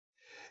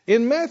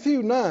In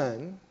Matthew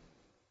 9,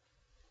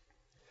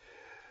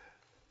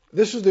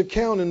 this is the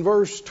account in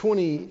verse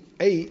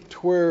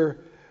 28 where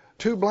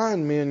two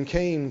blind men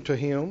came to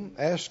him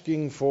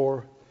asking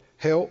for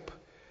help.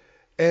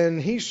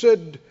 And he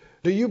said,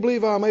 "Do you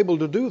believe I'm able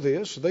to do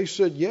this?" They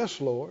said, "Yes,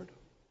 Lord."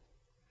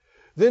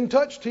 Then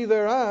touched he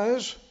their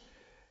eyes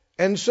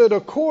and said,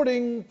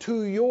 "According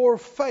to your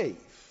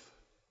faith,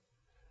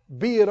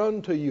 be it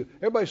unto you."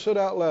 Everybody said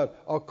out loud,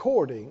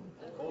 according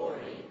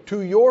to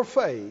your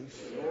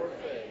faith,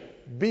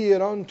 be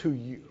it unto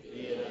you.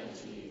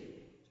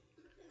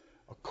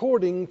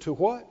 According to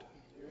what?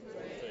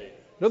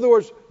 In other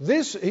words,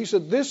 he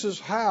said, this is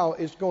how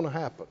it's going to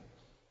happen.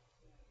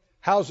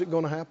 How's it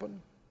going to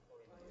happen?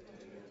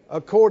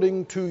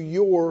 According to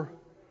your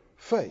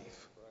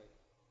faith.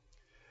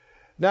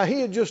 Now, he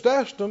had just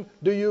asked them,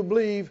 do you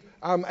believe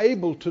I'm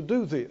able to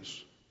do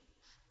this?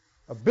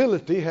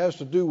 Ability has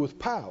to do with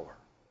power.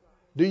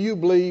 Do you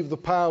believe the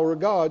power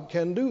of God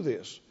can do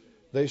this?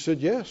 They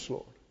said, yes,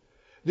 Lord.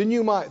 Then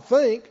you might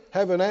think,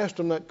 having asked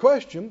him that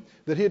question,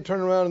 that he'd turn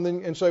around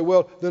and say,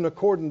 well, then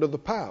according to the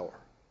power.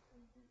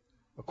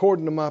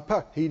 According to my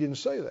power. He didn't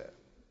say that.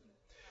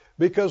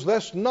 Because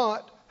that's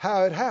not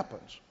how it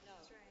happens.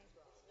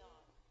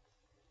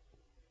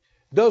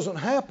 Doesn't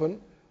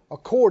happen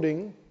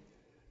according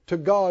to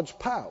God's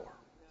power.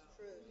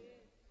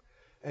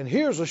 And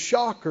here's a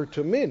shocker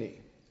to many.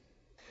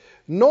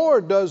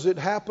 Nor does it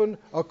happen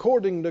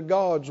according to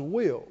God's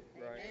will.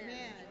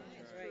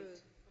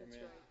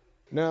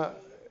 Now,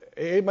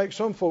 it makes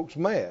some folks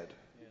mad.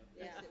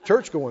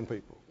 Church-going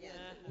people.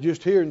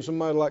 Just hearing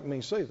somebody like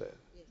me say that.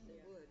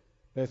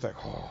 They think,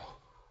 oh,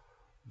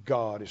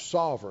 God is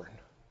sovereign.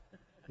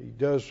 He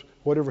does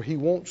whatever he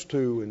wants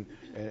to,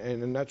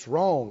 and that's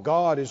wrong.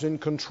 God is in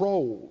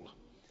control.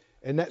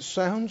 And that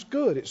sounds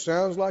good. It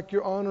sounds like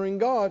you're honoring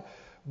God,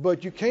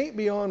 but you can't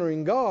be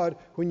honoring God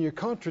when you're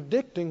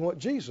contradicting what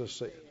Jesus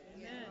said.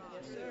 Amen.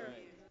 Yes, sir.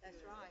 That's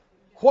right.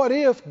 What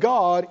if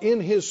God,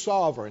 in his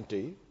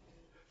sovereignty,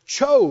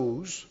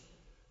 chose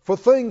for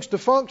things to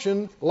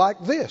function like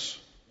this?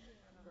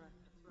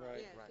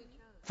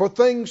 For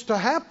things to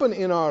happen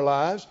in our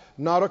lives,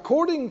 not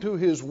according to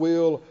his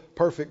will,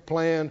 perfect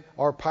plan,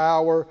 or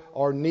power,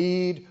 or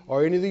need,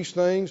 or any of these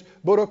things,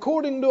 but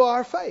according to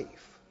our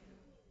faith.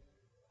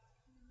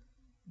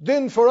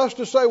 Then for us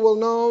to say, well,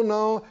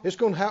 no, it's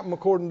going to happen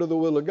according to the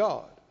will of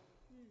God.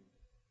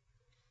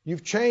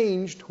 You've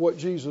changed what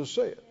Jesus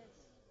said.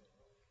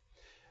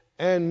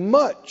 And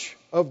much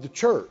of the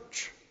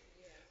church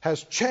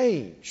has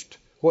changed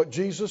what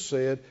Jesus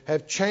said,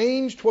 have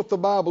changed what the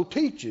Bible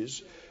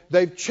teaches.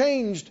 They've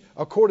changed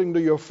according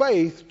to your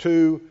faith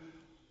to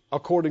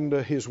according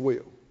to his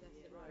will.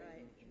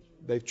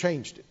 They've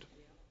changed it.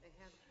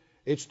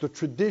 It's the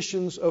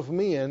traditions of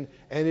men,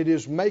 and it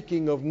is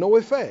making of no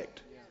effect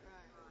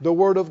the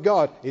Word of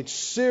God. It's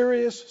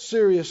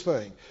serious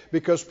thing.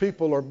 Because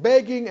people are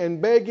begging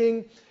and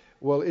begging.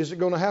 Well, is it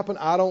going to happen?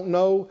 I don't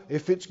know.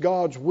 If it's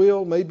God's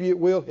will, maybe it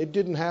will. It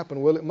didn't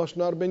happen. Well, it must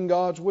not have been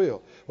God's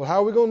will. Well,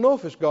 how are we going to know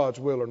if it's God's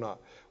will or not?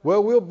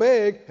 Well, we'll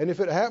beg, and if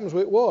it happens,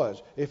 it was.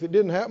 If it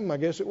didn't happen, I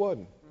guess it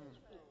wasn't.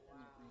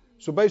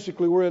 So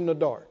basically, we're in the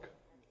dark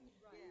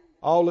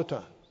all the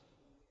time.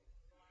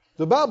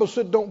 The Bible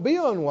said, don't be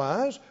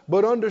unwise,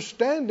 but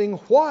understanding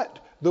what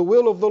the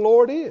will of the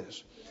Lord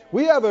is.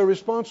 We have a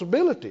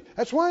responsibility.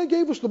 That's why he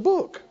gave us the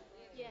book.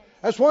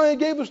 That's why he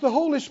gave us the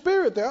Holy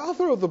Spirit, the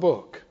author of the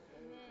book.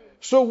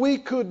 So we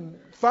could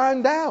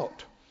find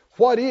out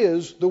what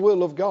is the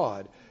will of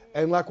God.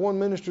 And like one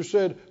minister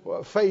said,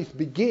 faith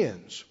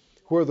begins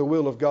where the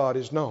will of God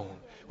is known.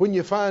 When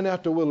you find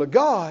out the will of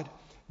God,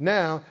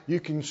 now you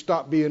can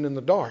stop being in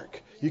the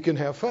dark. You can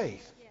have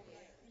faith.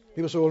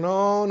 People say,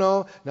 well,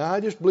 no. Now I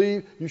just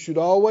believe you should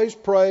always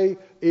pray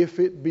if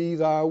it be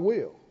thy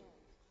will.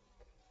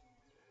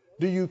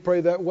 Do you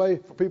pray that way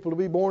for people to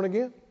be born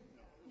again?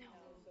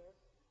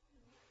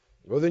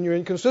 Well, then you're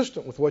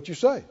inconsistent with what you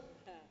say.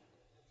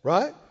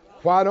 Right?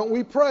 Why don't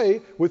we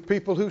pray with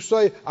people who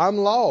say, I'm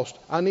lost,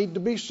 I need to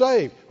be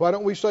saved? Why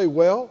don't we say,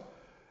 well,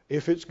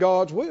 if it's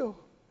God's will?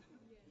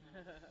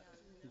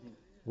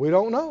 We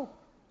don't know.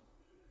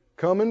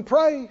 Come and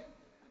pray.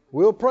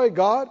 We'll pray,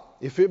 God,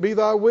 if it be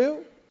thy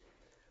will,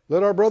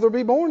 let our brother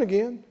be born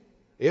again.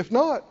 If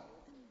not,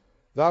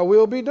 thy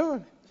will be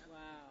done.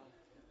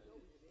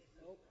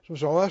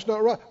 So that's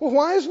not right. Well,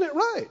 why isn't it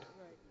right?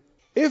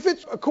 If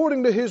it's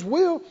according to his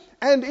will,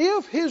 and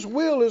if his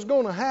will is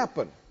going to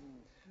happen,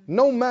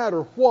 no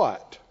matter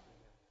what,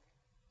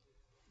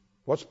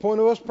 what's the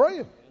point of us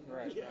praying?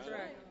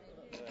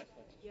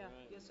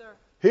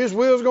 His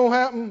will is going to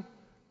happen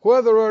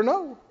whether or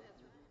no.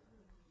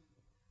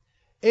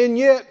 And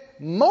yet,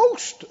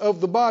 most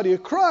of the body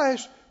of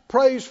Christ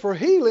prays for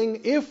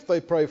healing, if they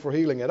pray for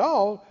healing at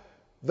all,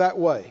 that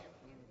way.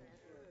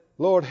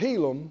 Lord,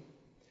 heal them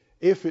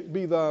if it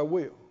be thy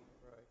will.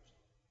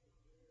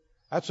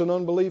 That's an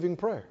unbelieving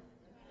prayer.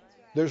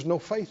 There's no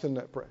faith in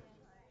that prayer.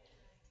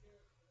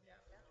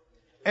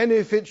 And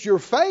if it's your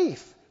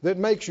faith that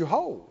makes you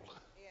whole,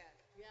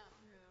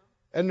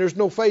 and there's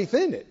no faith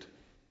in it,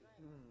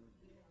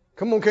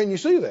 Come on, can you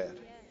see that?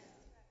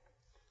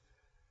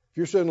 If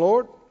you're saying,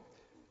 Lord,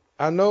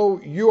 I know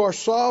you are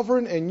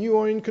sovereign and you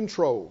are in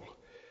control,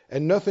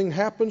 and nothing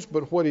happens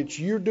but what it's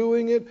you're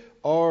doing it,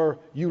 or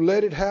you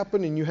let it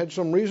happen and you had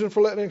some reason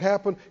for letting it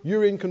happen,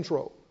 you're in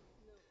control.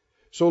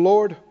 So,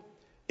 Lord,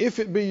 if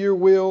it be your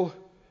will,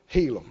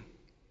 heal them.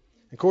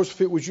 Of course,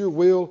 if it was your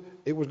will,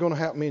 it was going to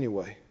happen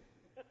anyway.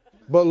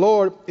 But,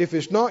 Lord, if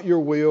it's not your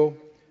will,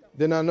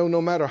 then I know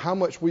no matter how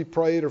much we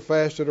prayed or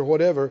fasted or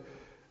whatever,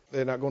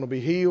 they're not going to be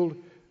healed.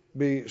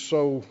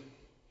 So,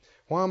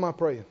 why am I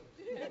praying?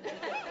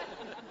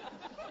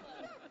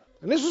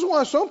 And this is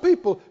why some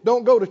people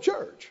don't go to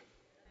church.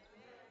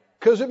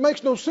 Because it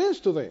makes no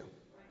sense to them.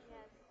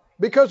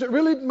 Because it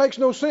really makes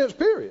no sense,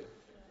 period.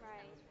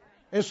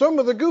 And some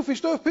of the goofy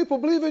stuff people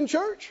believe in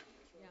church,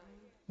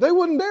 they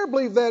wouldn't dare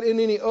believe that in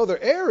any other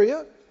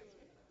area.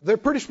 They're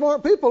pretty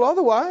smart people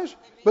otherwise,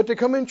 but they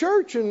come in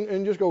church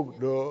and just go,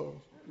 duh.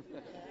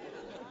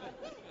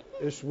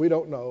 We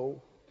don't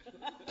know.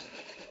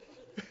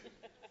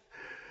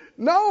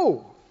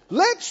 No.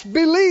 Let's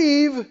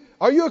believe.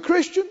 Are you a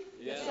Christian?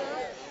 Yes.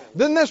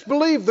 Then let's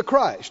believe the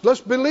Christ.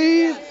 Let's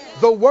believe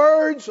the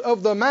words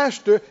of the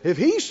Master. If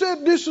He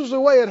said this is the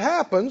way it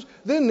happens,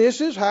 then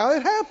this is how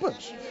it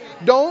happens.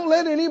 Don't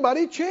let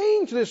anybody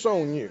change this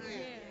on you.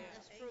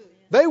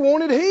 They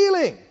wanted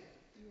healing.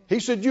 He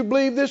said, you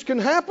believe this can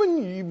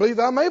happen? You believe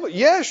I'm able?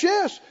 Yes,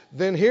 yes.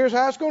 Then here's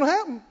how it's going to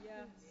happen.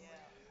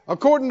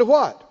 According to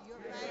what?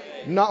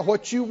 Not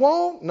what you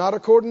want, not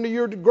according to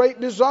your great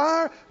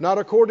desire, not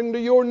according to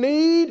your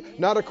need,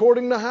 not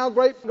according to how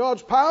great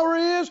God's power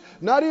is,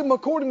 not even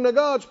according to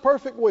God's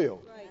perfect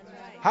will.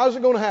 How's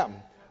it going to happen?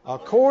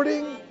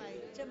 According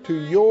to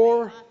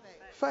your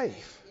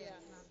faith.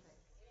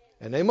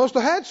 And they must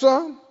have had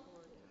some,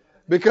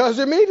 because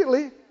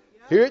immediately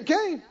here it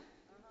came.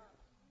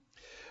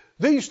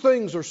 These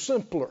things are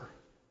simpler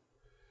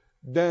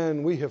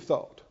than we have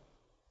thought.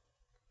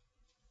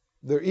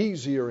 They're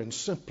easier and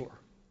simpler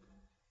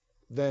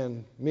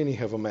than many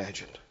have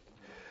imagined.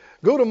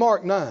 Go to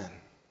Mark 9.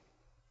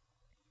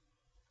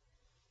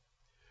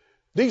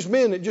 These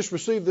men that just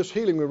received this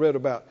healing we read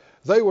about,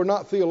 they were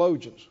not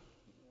theologians.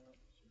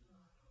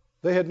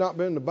 They had not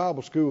been to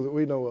Bible school that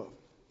we know of.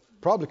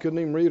 Probably couldn't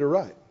even read or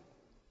write.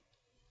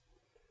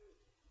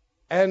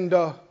 And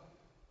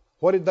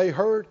what did they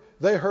heard?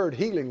 They heard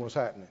healing was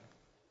happening.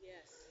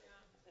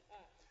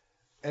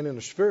 And in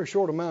a very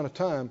short amount of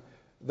time,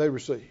 they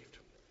received.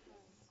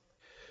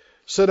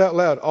 Said out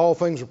loud, all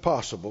things are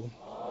possible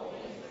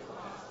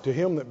to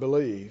him that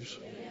believes.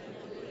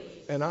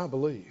 And I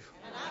believe.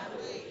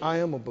 I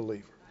am a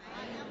believer.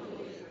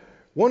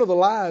 One of the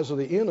lies of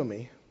the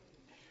enemy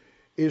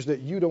is that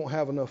you don't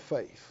have enough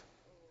faith.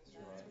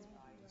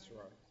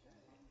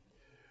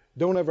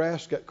 Don't ever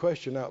ask that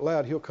question out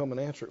loud. He'll come and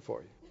answer it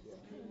for you.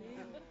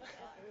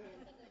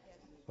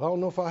 I don't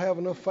know if I have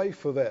enough faith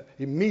for that.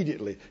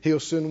 Immediately, he'll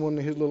send one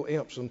of his little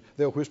imps and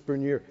they'll whisper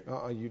in your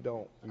ear, you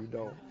don't.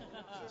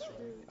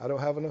 I don't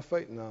have enough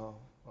faith. No.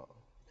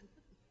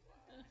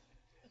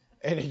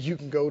 And you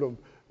can go to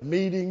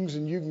meetings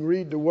and you can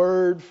read the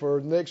Word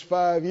for the next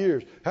 5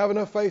 years. Have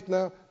enough faith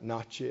now?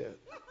 Not yet.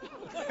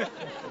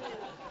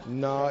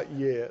 Not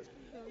yet.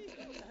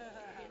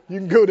 You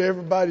can go to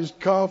everybody's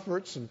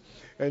conference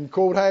and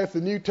quote half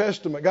the New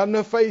Testament. Got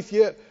enough faith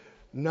yet?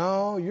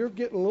 No, you're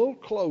getting a little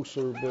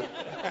closer,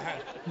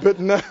 but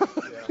no. Yeah,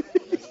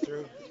 that's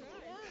true.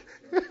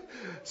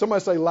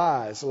 Somebody say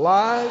lies.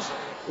 Lies,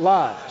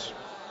 lies.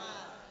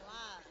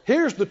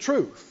 Here's the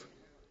truth.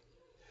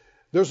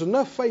 There's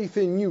enough faith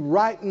in you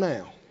right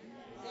now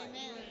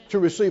to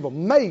receive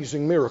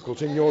amazing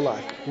miracles in your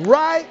life.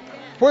 Right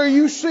where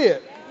you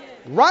sit.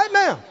 Right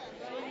now.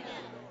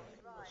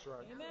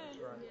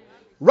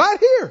 Right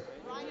here.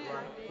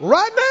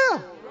 Right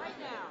now.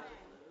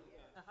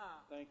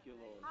 Thank you,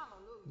 Lord.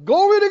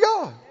 Glory to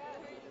God.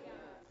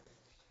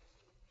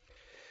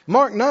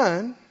 Mark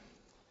 9,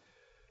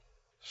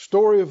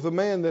 story of the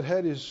man that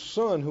had his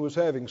son who was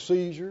having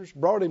seizures,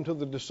 brought him to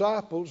the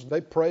disciples.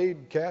 They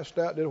prayed, cast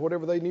out, did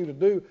whatever they knew to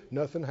do.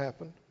 Nothing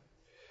happened.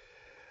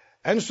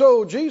 And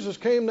so Jesus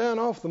came down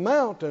off the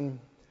mount, and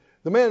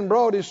the man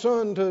brought his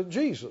son to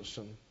Jesus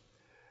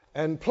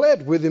and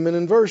pled with him. And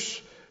in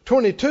verse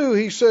 22,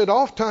 he said,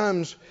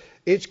 oftentimes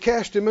it's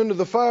cast him into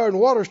the fire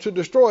and waters to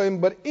destroy him,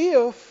 but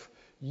if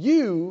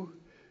you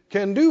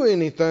can do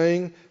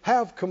anything,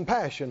 have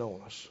compassion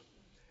on us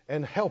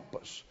and help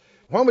us.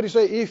 Why would he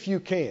say, if you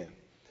can?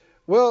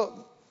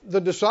 Well,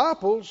 the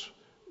disciples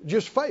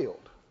just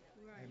failed.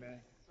 Amen.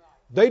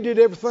 They did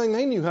everything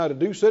they knew how to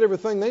do, said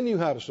everything they knew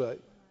how to say,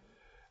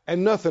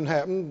 and nothing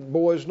happened.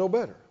 Boys know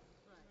better.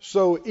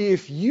 So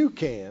if you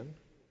can,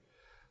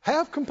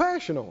 have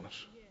compassion on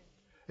us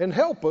and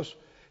help us.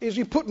 Is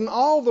he putting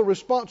all the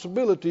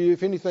responsibility,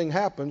 if anything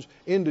happens,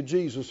 into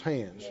Jesus'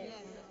 hands?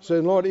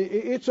 Saying, Lord,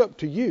 it's up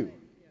to you.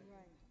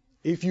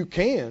 If you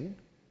can,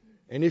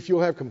 and if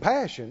you'll have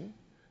compassion,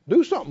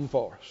 do something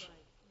for us.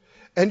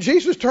 And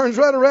Jesus turns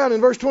right around in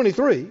verse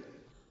 23,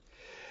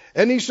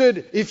 and he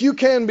said, if you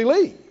can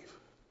believe.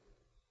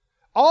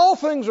 All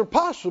things are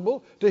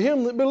possible to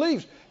him that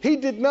believes. He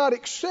did not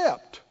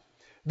accept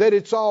that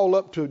it's all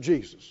up to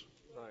Jesus.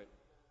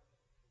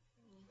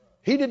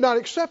 He did not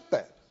accept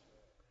that.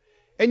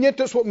 And yet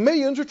that's what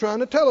millions are trying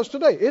to tell us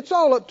today. It's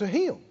all up to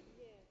him.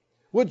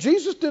 Well,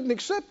 Jesus didn't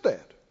accept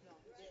that.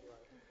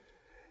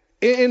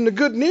 In the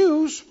Good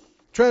News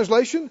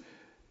translation,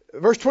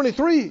 verse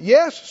 23,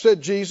 yes,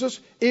 said Jesus,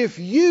 if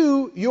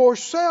you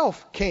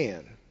yourself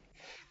can.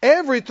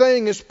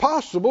 Everything is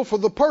possible for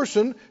the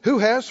person who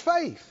has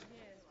faith.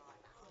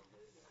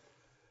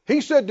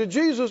 He said to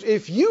Jesus,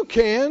 if you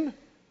can,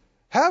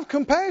 have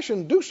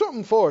compassion, do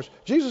something for us.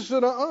 Jesus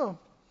said,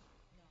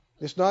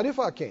 it's not if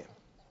I can.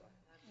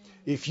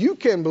 If you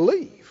can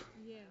believe,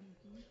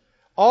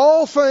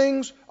 all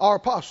things are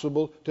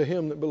possible to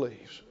him that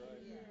believes.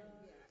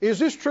 Is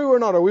this true or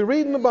not? Are we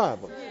reading the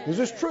Bible? Is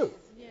this true?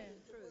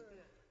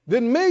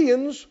 Then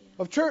millions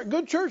of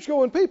good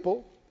church-going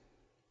people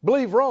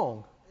believe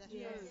wrong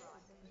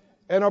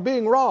and are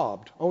being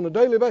robbed on a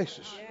daily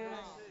basis.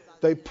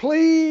 They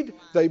plead,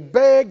 they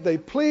beg, they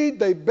plead,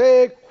 they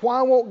beg.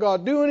 Why won't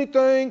God do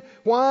anything?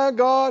 Why,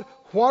 God?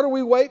 What are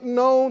we waiting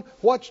on?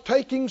 What's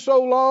taking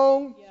so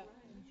long?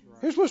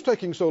 Here's what's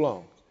taking so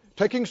long.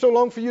 Taking so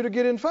long for you to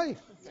get in faith.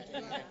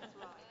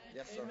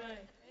 Yes, sir.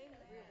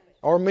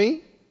 Or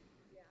me?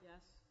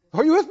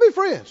 Are you with me,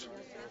 friends?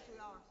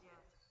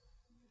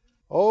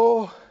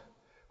 Oh,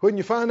 when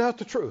you find out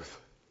the truth,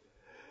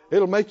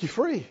 it'll make you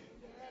free.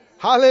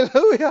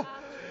 Hallelujah.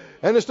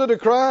 And instead of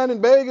crying and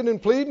begging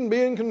and pleading,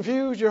 being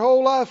confused your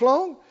whole life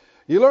long,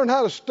 you learn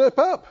how to step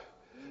up,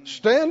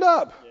 stand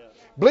up,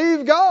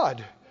 believe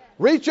God,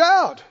 reach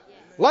out,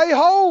 lay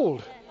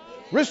hold,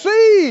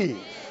 receive.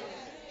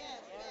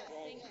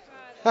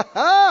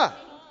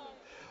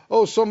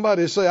 Oh,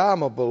 somebody say,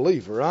 I'm a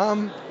believer.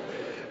 I'm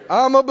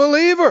a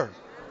believer.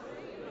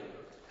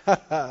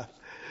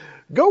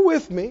 Go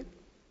with me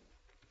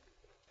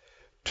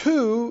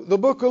to the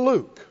book of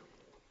Luke.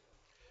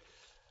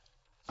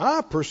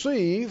 I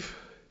perceive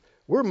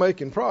we're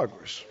making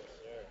progress.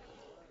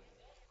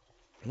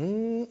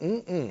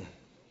 And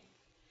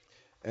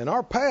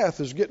our path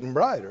is getting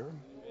brighter.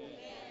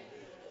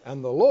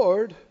 And the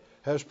Lord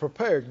has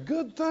prepared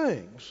good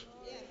things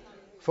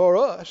for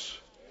us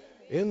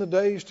in the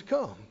days to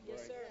come.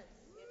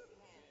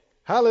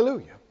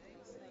 Hallelujah.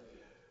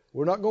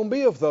 We're not going to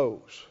be of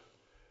those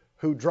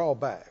who draw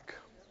back,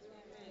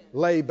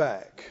 lay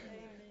back,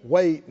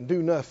 wait and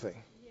do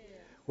nothing.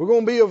 We're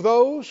going to be of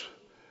those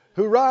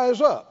who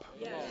rise up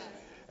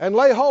and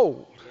lay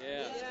hold.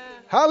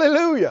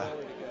 Hallelujah.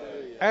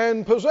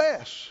 And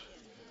possess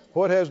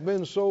what has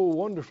been so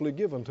wonderfully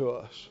given to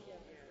us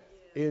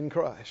in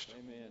Christ.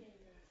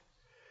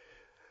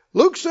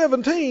 Luke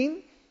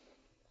 17,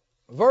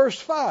 verse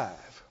 5.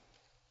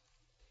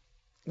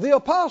 The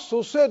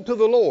apostle said to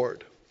the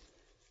Lord,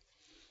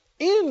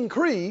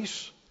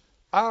 increase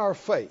our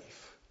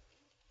faith.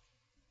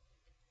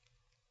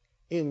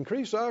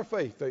 Increase our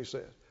faith, they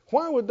said.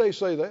 Why would they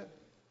say that?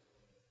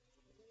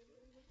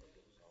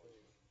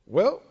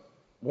 Well,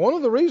 one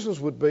of the reasons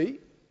would be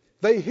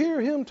they hear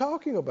him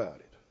talking about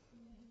it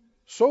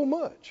so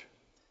much.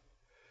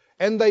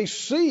 And they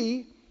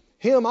see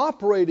him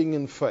operating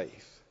in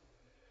faith.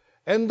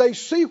 And they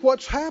see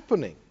what's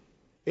happening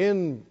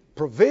in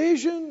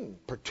provision,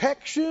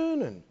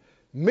 protection, and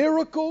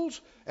miracles.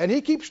 And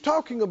he keeps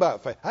talking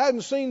about faith. I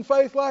hadn't seen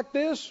faith like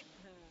this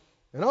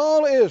in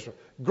all Israel.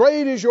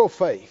 Great is your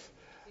faith.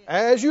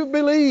 As you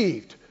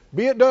believed,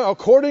 be it done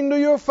according to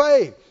your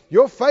faith.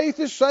 Your faith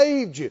has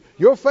saved you.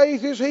 Your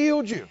faith has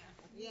healed you.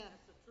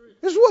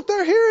 This is what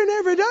they're hearing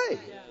every day.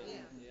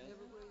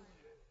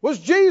 Was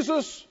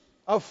Jesus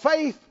a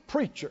faith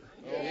preacher?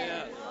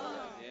 Yes.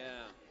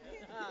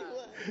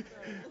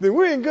 Then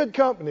we're in good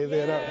company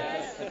then, aren't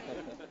we?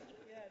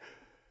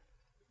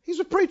 He's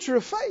a preacher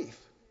of faith.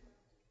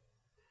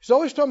 He's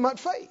always talking about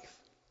faith.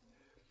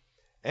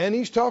 And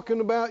he's talking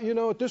about,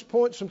 at this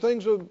point, some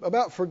things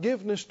about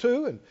forgiveness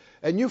too.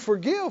 And you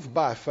forgive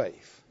by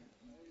faith.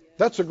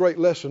 That's a great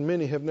lesson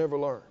many have never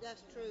learned.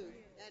 That's true.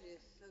 That is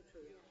so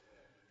true.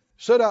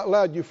 Said out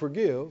loud, you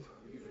forgive,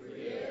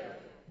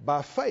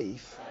 by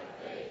faith,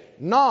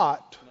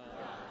 not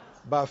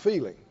by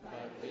feeling.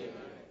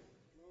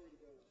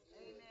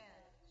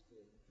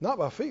 Not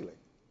by feeling.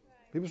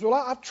 People say,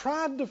 well, I've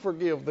tried to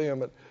forgive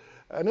them.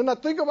 And then I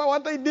think about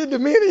what they did to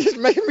me and it just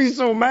made me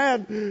so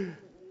mad.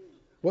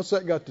 What's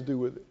that got to do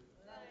with it?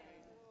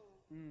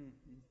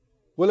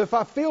 Well, if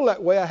I feel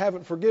that way, I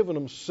haven't forgiven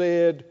them.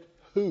 Said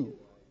who?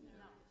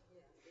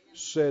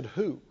 Said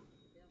who?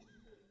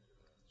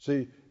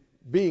 See,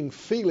 being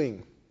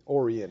feeling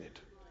oriented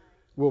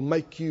will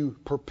make you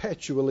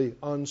perpetually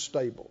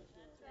unstable.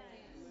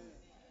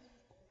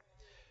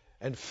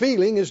 And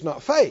feeling is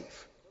not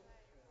faith.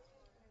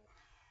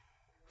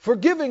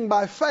 Forgiving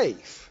by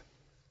faith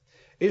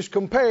is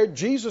compared,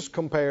 Jesus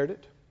compared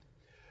it,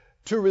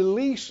 to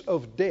release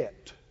of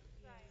debt.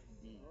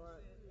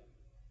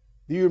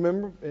 Do you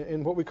remember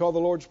in what we call the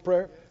Lord's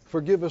Prayer?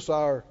 Forgive us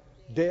our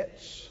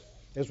debts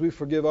as we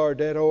forgive our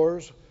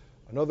debtors.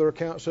 Another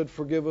account said,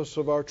 forgive us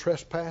of our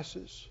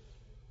trespasses.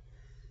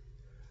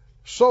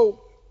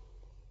 So,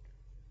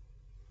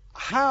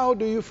 how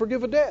do you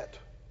forgive a debt?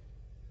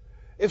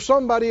 If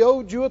somebody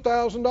owed you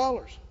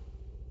 $1,000,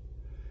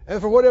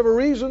 and for whatever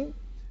reason,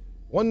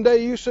 one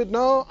day you said,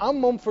 no,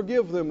 I'm going to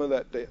forgive them of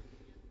that debt.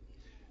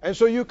 And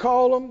so you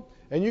call them,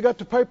 and you got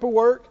the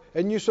paperwork,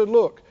 and you said,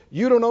 look,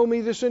 you don't owe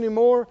me this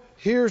anymore.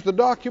 Here's the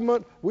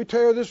document. We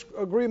tear this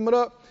agreement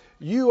up.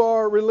 You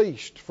are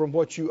released from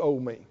what you owe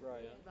me.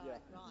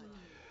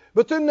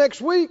 But then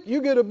next week,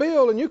 you get a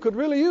bill, and you could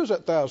really use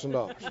that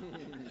 $1,000.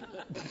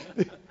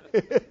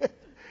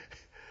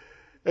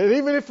 And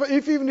even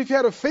if you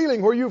had a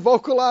feeling where you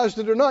vocalized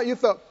it or not, you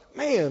thought,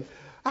 man,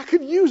 I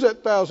could use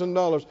that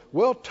 $1,000.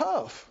 Well,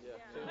 tough.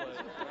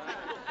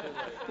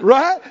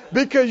 Right?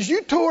 Because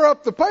you tore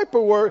up the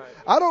paperwork.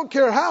 I don't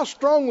care how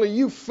strongly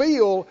you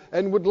feel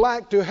and would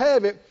like to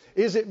have it.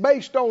 Is it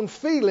based on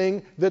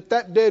feeling that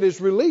debt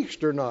is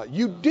released or not?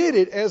 You did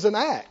it as an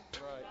act.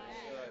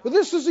 But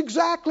this is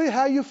exactly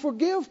how you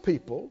forgive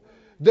people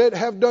that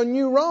have done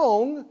you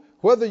wrong,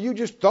 whether you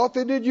just thought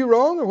they did you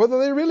wrong or whether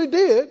they really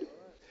did.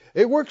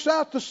 It works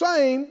out the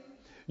same.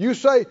 You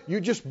say,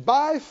 you just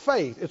by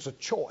faith, it's a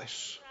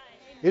choice.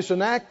 It's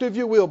an act of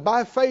your will.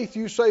 By faith,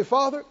 you say,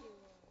 Father,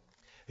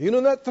 you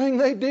know that thing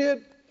they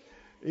did,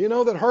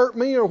 that hurt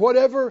me or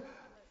whatever,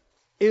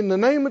 in the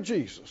name of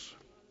Jesus,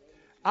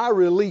 I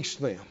release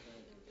them.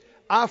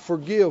 I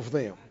forgive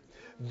them.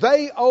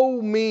 They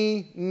owe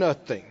me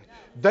nothing.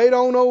 They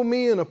don't owe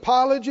me an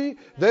apology.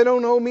 They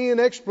don't owe me an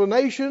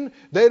explanation.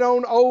 They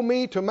don't owe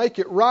me to make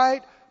it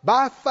right.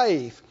 By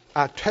faith,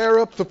 I tear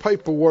up the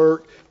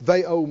paperwork.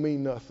 They owe me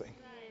nothing.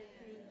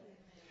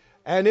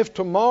 And if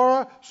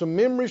tomorrow some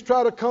memories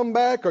try to come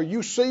back, or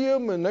you see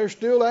them and they're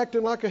still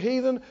acting like a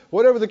heathen,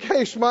 whatever the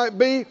case might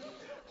be,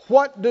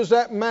 what does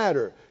that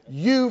matter?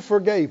 You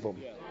forgave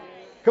them.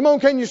 Come on,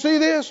 can you see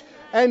this?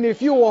 And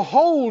if you will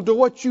hold to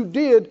what you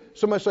did,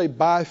 somebody say,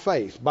 by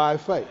faith, by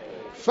faith.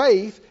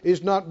 Faith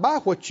is not by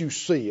what you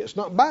see. It's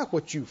not by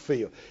what you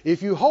feel.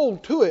 If you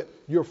hold to it,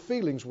 your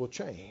feelings will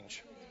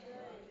change.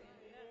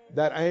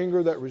 That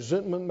anger, that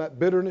resentment, that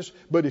bitterness.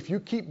 But if you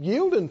keep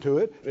yielding to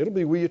it, it'll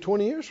be with you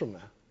 20 years from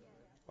now.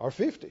 Or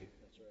 50.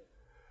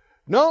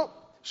 No,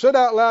 say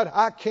out loud,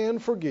 I can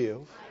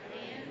forgive.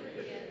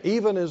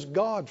 Even as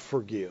God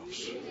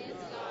forgives.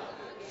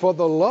 For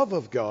the love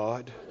of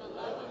God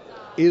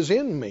is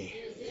in me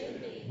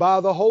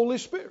by the Holy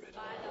Spirit.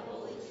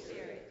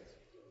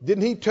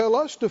 Didn't He tell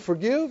us to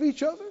forgive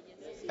each other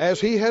as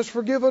He has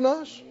forgiven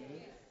us?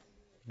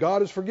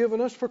 God has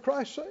forgiven us for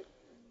Christ's sake.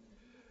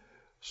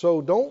 So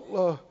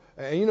don't,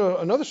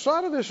 another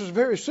side of this is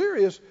very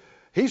serious.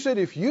 He said,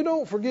 if you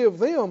don't forgive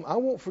them, I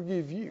won't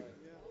forgive you.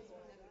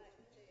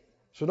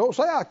 So don't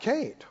say I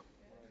can't.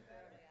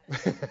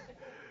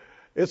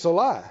 It's a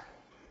lie.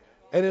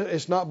 And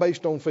it's not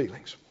based on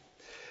feelings.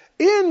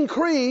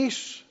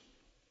 Increase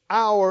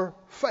our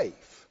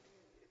faith.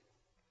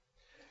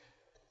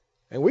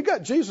 And we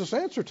got Jesus'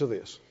 answer to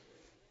this.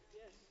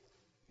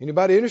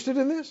 Anybody interested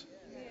in this?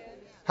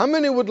 How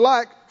many would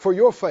like for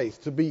your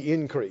faith to be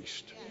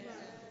increased?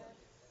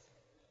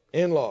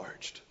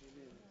 Enlarged.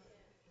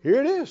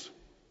 Here it is.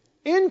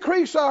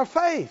 Increase our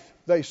faith,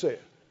 they said.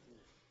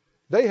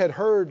 They had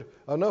heard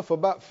enough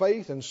about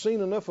faith and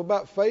seen enough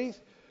about faith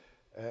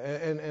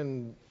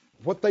and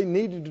what they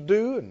needed to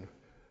do, and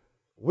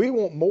we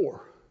want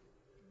more.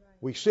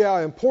 We see how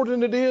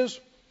important it is.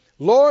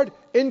 Lord,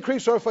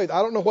 increase our faith.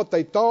 I don't know what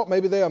they thought.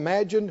 Maybe they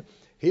imagined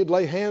He'd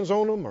lay hands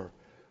on them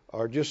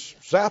or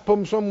just zap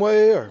them some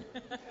way. Or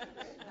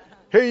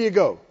here you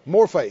go,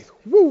 more faith.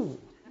 Woo!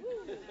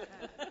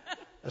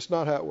 That's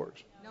not how it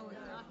works.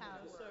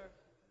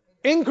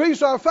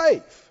 Increase our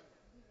faith.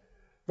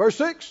 Verse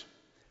 6.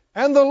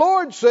 And the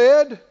Lord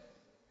said,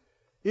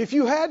 if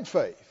you had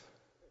faith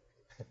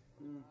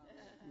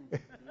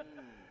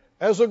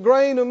as a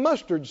grain of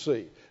mustard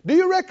seed. Do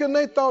you reckon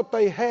they thought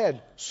they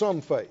had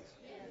some faith?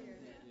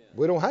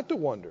 We don't have to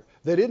wonder.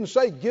 They didn't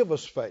say, give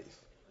us faith.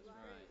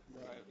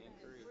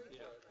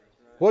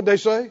 What did they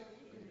say?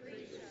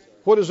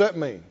 What does that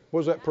mean?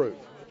 What does that prove?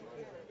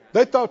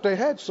 They thought they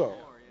had some.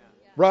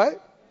 Right?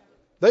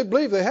 They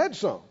believed they had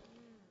some.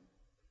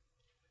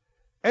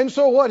 And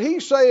so what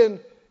He's saying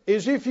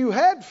is, if you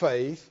had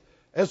faith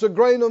as a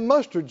grain of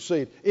mustard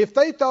seed, if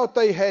they thought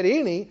they had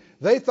any,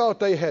 they thought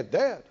they had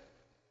that.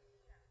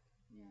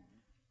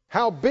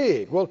 How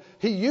big? Well,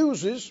 He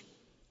uses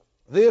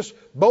this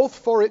both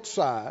for its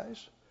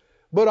size,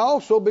 but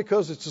also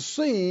because it's a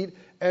seed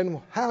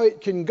and how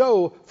it can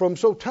go from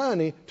so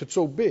tiny to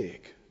so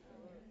big.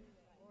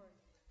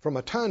 From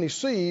a tiny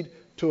seed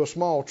to a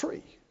small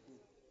tree.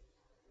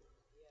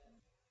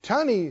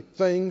 Tiny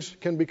things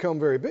can become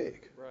very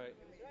big. Right.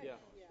 Yeah.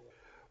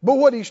 But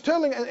what He's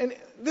telling, and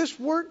this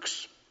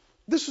works,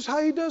 this is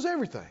how He does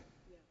everything.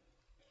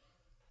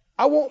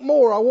 I want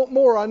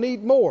more, I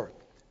need more.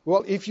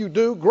 Well, if you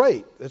do,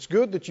 great. It's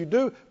good that you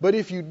do. But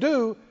if you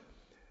do,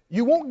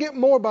 you won't get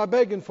more by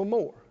begging for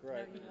more.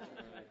 Right.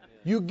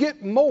 You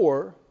get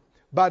more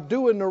by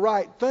doing the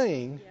right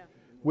thing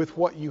with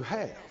what you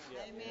have.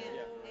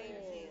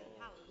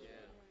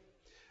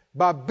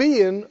 By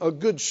being a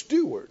good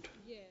steward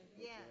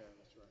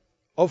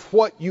of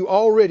what you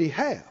already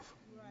have.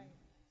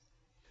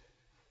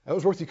 That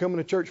was worth you coming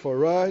to church for,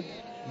 right?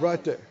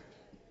 Right there.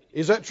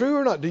 Is that true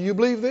or not? Do you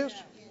believe this?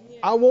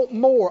 I want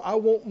more. I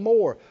want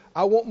more.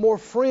 I want more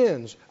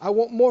friends. I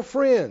want more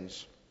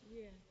friends.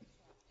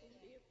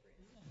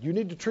 You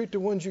need to treat the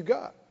ones you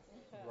got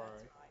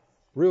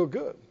real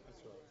good.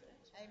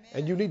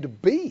 And you need to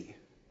be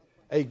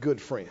a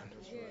good friend.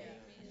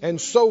 And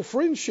sow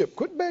friendship.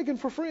 Quit begging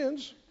for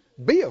friends.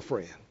 Be a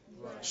friend.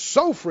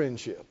 Sow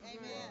friendship.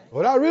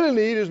 What I really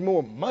need is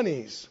more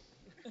monies.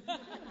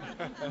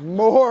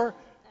 More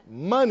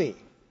money.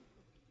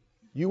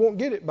 You won't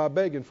get it by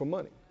begging for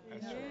money.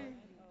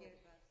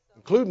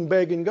 Including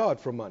begging God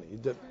for money.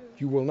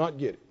 You will not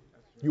get it.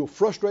 You'll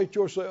frustrate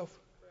yourself.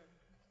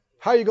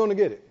 How are you going to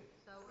get it?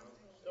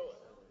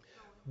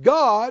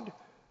 God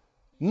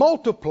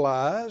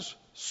multiplies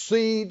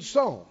seed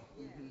sown.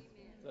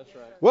 That's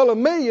right. Well,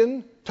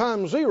 1,000,000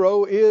 times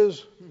 0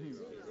 is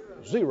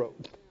 0.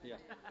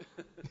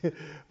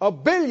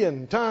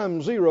 1,000,000,000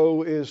 times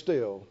 0 is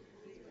still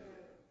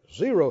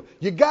 0.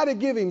 You got to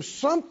give him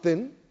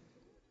something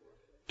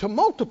to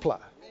multiply.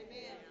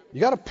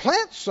 You got to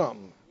plant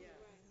something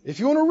if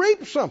you want to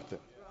reap something.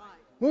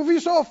 Well, if you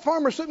saw a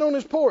farmer sitting on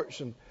his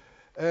porch and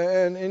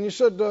you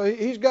said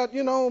he's got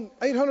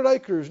 800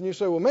 acres, and you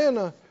say, well,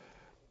 man,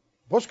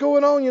 what's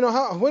going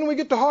on? When do we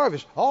get to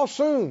harvest? Oh,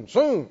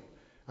 soon.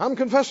 I'm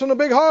confessing a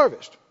big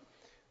harvest.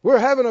 We're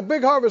having a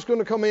big harvest going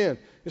to come in.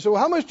 You say, well,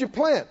 how much did you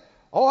plant?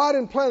 Oh, I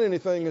didn't plant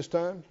anything this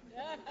time.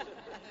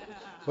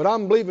 But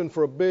I'm believing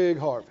for a big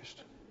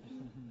harvest.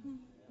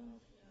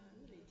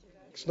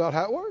 It's not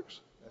how it works.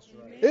 That's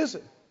right. Is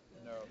it?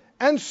 No.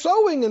 And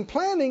sowing and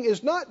planting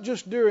is not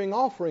just during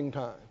offering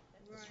time.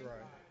 That's right.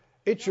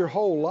 It's your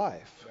whole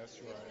life. That's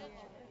right.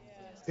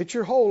 It's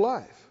your whole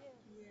life.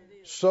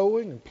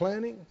 Sowing and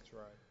planting. That's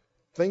right.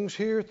 Things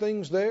here,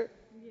 things there.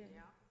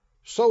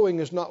 Sowing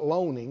is not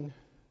loaning.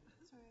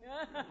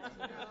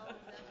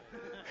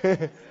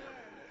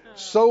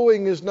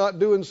 Sowing is not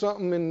doing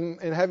something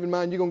and having in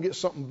mind you're going to get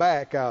something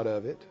back out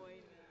of it.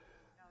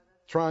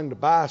 Trying to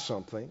buy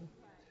something.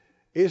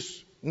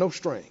 It's no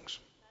strings.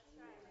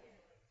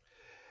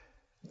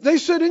 They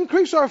said,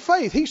 increase our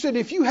faith. He said,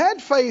 if you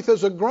had faith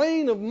as a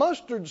grain of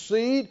mustard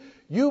seed,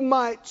 you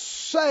might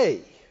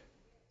say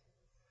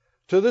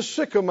to the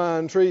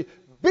sycamore tree,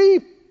 be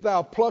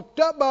thou plucked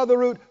up by the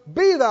root,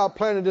 be thou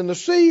planted in the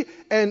sea,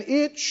 and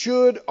it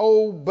should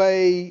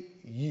obey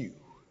you.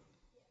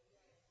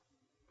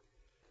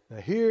 Now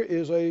here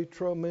is a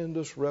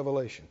tremendous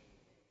revelation.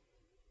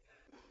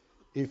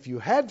 If you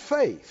had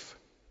faith,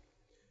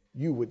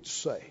 you would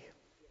say.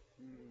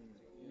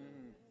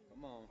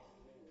 Come on.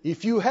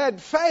 If you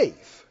had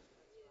faith,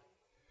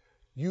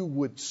 you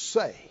would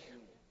say.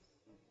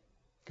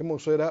 Come on,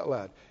 say it out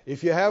loud.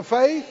 If you have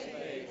faith,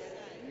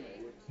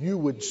 you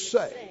would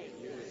say.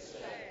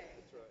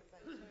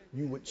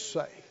 You would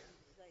say.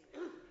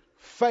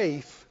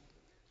 Faith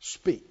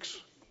speaks.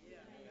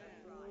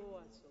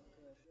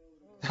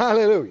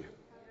 Hallelujah.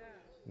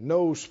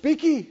 No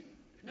speaky,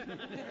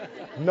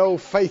 no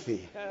faithy.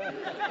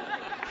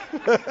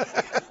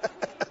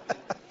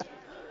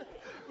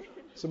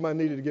 Somebody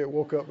needed to get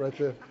woke up right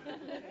there.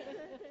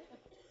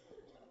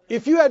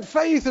 If you had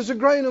faith as a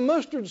grain of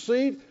mustard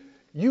seed,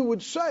 you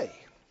would say.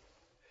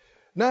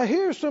 Now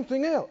here's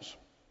something else.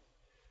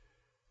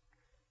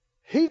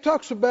 He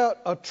talks about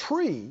a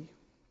tree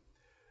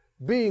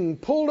being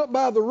pulled up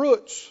by the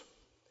roots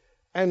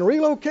and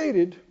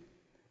relocated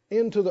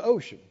into the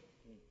ocean.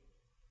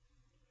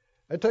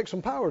 It takes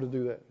some power to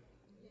do that.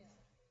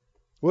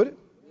 Would it?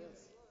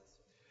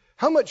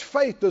 How much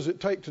faith does it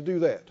take to do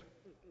that?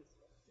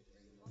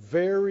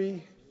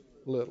 Very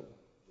little.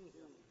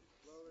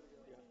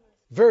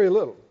 Very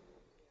little.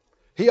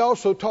 He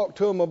also talked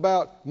to them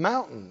about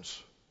mountains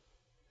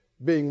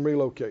being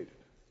relocated.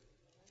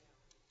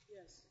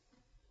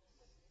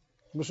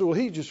 You say, well,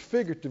 he's just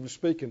figuratively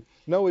speaking.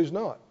 No, he's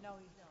not.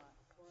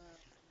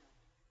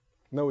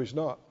 No, he's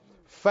not.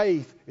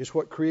 Faith is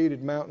what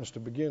created mountains to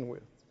begin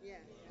with.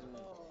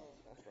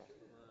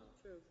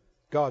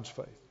 God's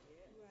faith.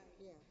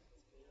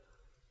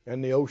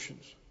 And the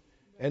oceans.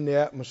 And the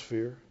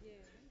atmosphere.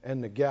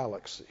 And the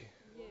galaxy.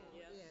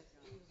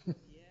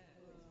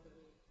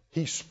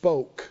 He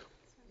spoke.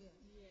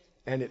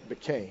 And it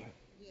became.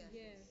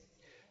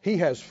 He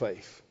has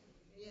faith.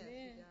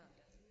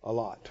 A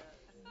lot.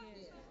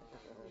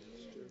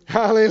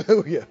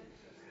 Hallelujah.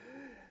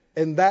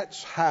 And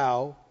that's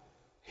how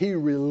he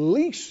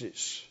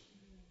releases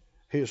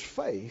his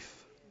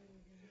faith,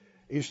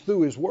 is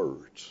through his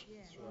words.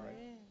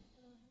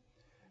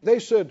 They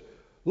said,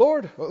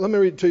 Lord, let me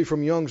read it to you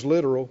from Young's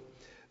Literal.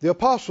 The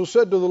apostle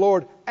said to the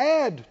Lord,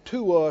 add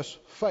to us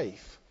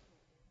faith.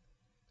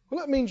 Well,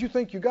 that means you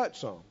think you got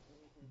some.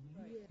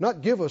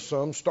 Not give us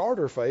some,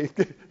 starter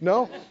faith.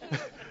 No.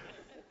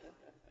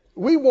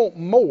 We want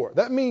more.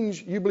 That means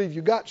you believe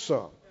you got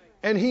some.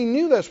 And he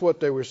knew that's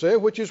what they were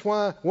saying, which is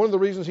why one of the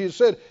reasons he had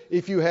said,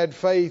 if you had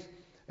faith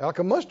like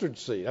a mustard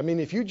seed. I mean,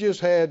 if you just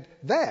had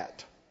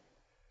that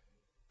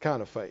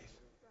kind of faith,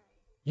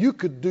 you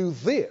could do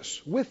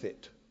this with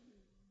it.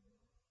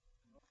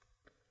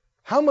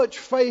 How much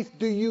faith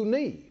do you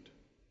need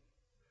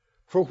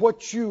for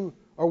what you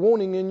are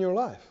wanting in your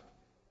life?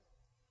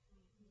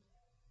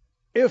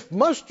 If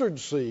mustard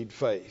seed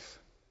faith,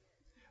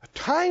 a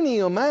tiny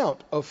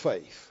amount of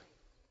faith,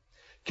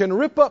 can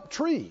rip up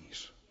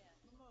trees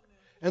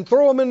and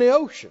throw them in the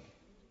ocean,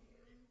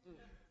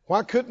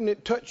 why couldn't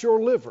it touch your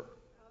liver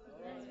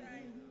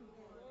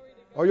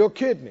or your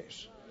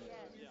kidneys?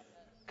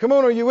 Come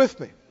on, are you with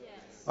me?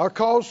 Or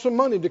cause some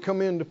money to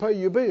come in to pay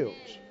your bills.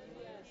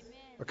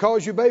 Or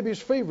cause your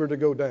baby's fever to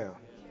go down.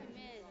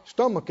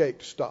 Stomachache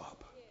to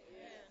stop.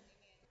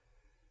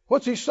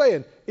 What's he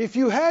saying? If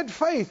you had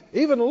faith,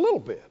 even a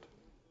little bit,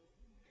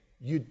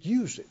 you'd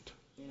use it.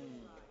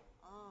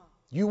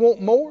 You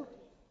want more?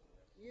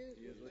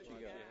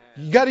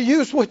 You got to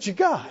use what you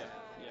got.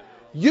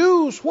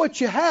 Use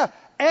what you have.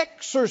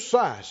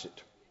 Exercise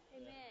it.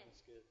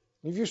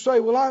 If you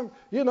say, well,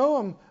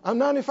 I'm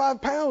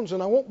 95 pounds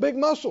and I want big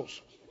muscles.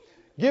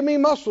 Give me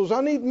muscles.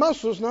 I need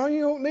muscles. No,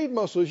 you don't need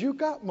muscles. You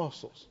got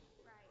muscles.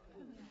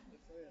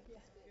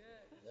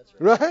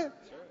 Right?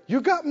 You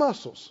got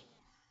muscles.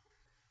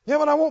 Yeah,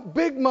 but I want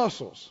big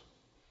muscles.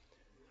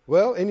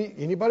 Well,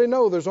 anybody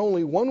know there's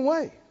only one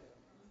way.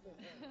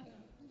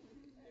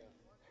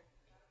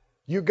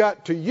 You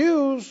got to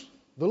use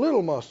the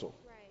little muscle.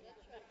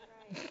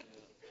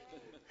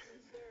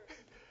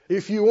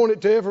 If you want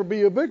it to ever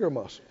be a bigger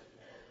muscle.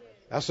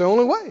 That's the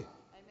only way.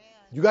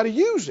 You got to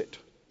use it.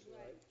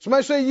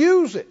 Somebody say,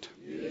 use it.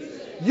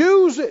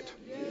 Use it.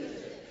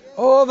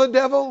 Oh, the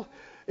devil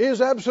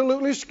is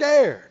absolutely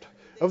scared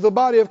of the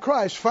body of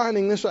Christ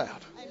finding this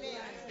out.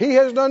 He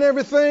has done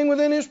everything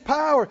within his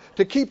power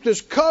to keep this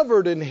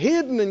covered and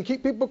hidden and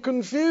keep people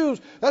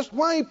confused. That's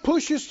why he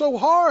pushes so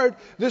hard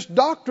this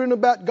doctrine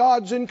about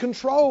God's in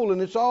control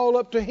and it's all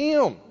up to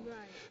him.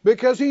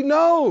 Because he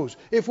knows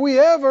if we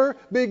ever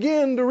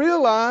begin to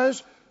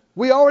realize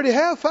we already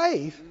have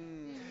faith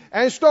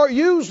and start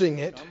using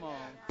it,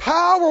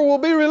 power will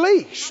be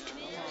released.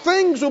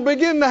 Things will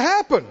begin to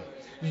happen.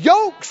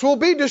 Yokes will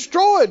be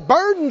destroyed,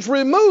 burdens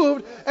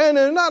removed, and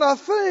there's not a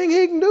thing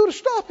he can do to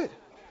stop it.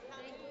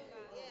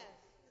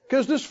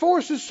 Because this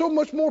force is so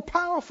much more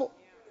powerful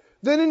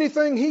than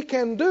anything he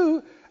can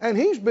do, and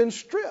he's been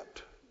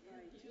stripped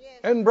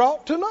and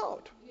brought to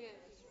naught.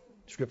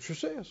 Scripture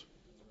says.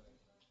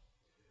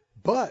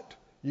 But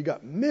you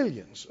got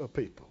millions of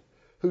people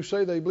who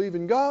say they believe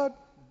in God,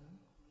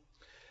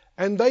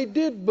 and they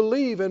did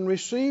believe and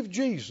receive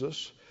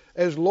Jesus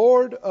as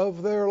Lord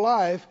of their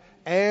life,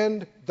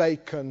 and they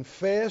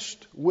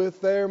confessed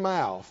with their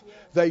mouth.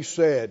 They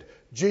said,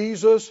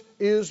 Jesus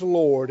is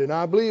Lord, and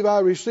I believe I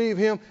receive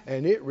him,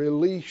 and it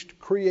released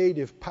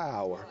creative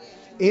power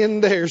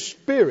in their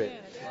spirit.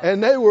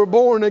 And they were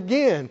born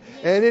again.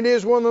 And it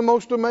is one of the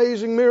most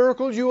amazing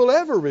miracles you will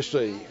ever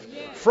receive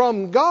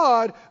from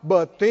God.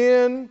 But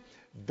then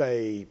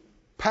they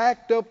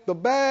packed up the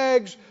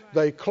bags,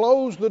 they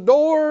closed the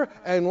door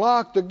and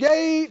locked the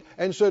gate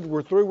and said,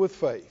 we're through with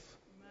faith.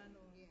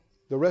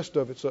 The rest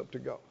of it's up to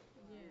God.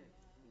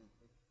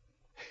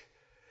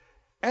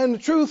 And the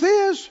truth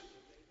is,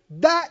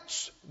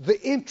 that's the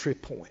entry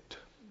point.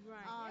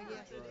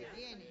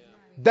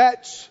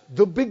 That's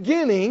the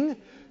beginning,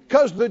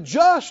 because the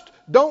just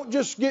don't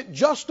just get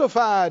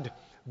justified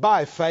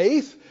by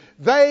faith.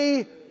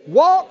 They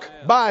walk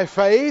by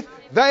faith.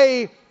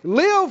 They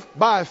live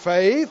by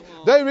faith.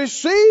 They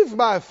receive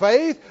by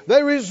faith.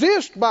 They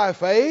resist by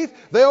faith.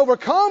 They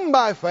overcome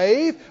by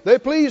faith. They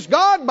please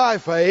God by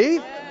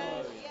faith.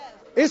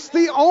 It's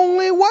the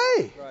only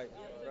way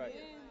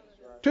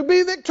to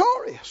be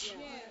victorious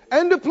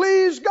and to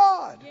please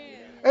God.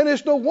 And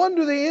it's no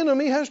wonder the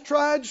enemy has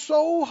tried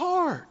so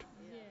hard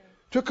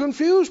to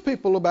confuse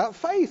people about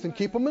faith and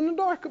keep them in the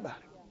dark about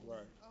it.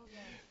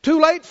 Too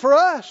late for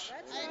us.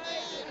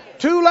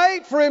 Too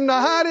late for him to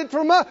hide it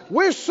from us.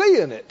 We're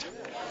seeing it.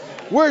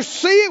 We've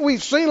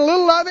seen a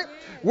little of it.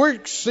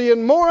 We're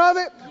seeing more of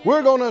it.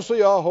 We're going to see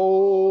a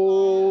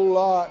whole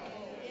lot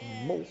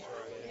more.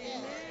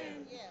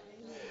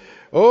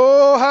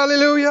 Oh,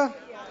 hallelujah.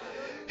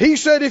 He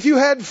said if you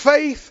had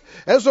faith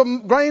as a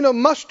grain of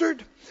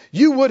mustard,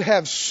 you would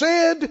have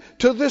said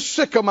to this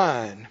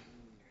sycamore,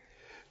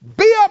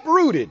 be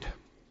uprooted,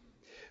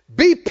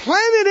 be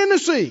planted in the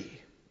sea.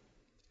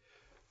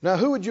 Now,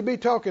 who would you be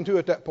talking to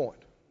at that point?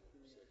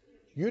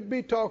 You'd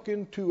be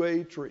talking to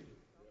a tree.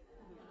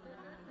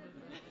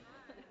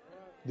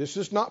 This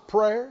is not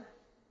prayer.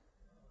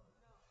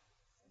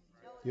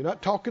 You're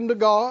not talking to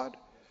God,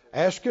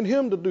 asking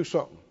him to do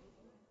something.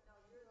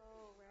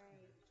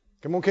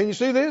 Come on, can you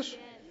see this?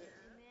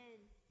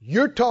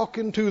 You're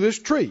talking to this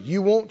tree.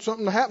 You want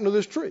something to happen to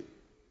this tree.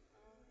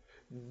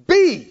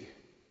 Be.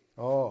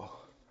 Oh,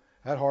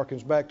 that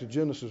harkens back to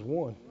Genesis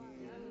 1.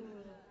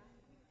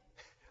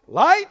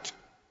 Light,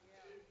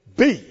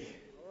 be.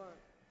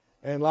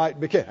 And light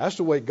became. That's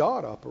the way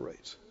God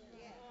operates.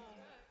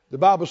 The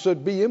Bible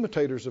said, be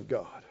imitators of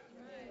God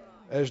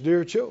as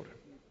dear children.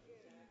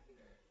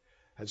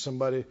 Had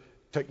somebody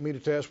take me to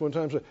task one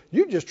time and say,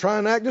 you just try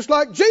and act just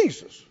like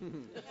Jesus.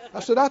 I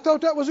said, I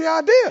thought that was the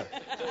idea.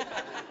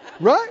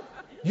 Right?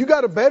 You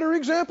got a better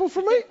example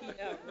for me?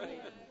 Yeah,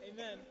 right.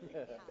 Amen.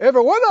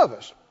 Every one of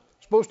us is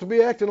supposed to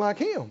be acting like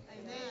him.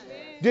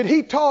 Did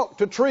he talk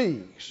to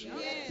trees,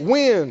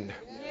 wind,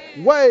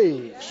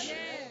 waves,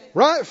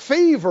 right?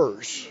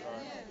 Fevers.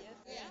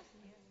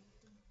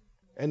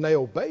 And they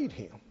obeyed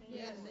him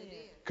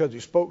because he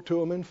spoke to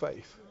them in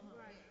faith.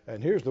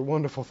 And here's the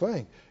wonderful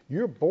thing.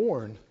 You're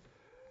born,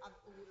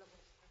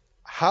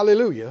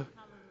 hallelujah,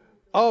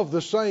 of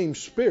the same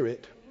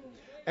Spirit,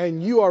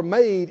 and you are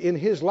made in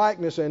his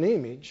likeness and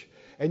image,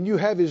 and you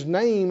have his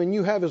name and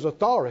you have his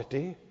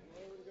authority,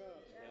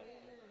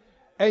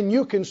 and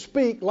you can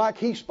speak like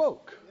he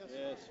spoke.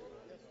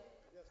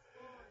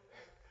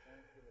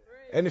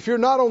 And if you're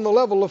not on the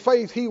level of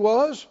faith he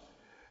was,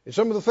 and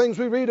some of the things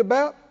we read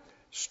about,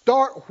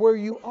 start where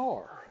you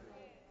are,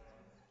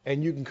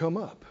 and you can come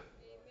up,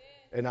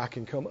 and I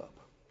can come up.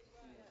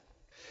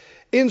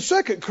 In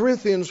 2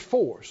 Corinthians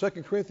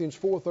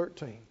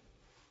 4:13,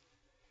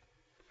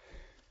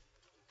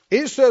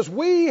 it says,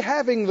 we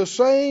having the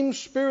same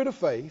spirit of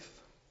faith,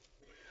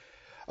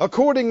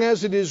 according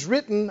as it is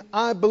written,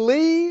 I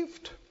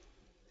believed,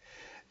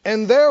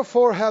 and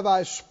therefore have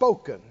I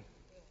spoken.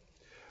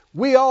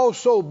 We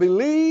also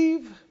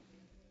believe,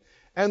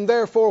 and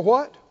therefore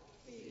what?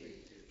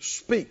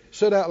 Speak.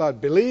 Say it out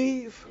loud.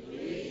 Believe,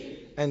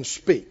 and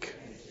speak.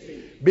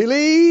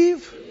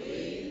 Believe,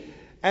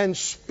 and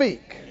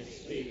speak.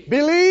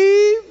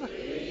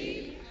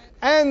 Believe,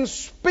 and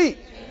speak.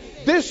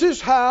 This is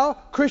how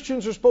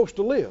Christians are supposed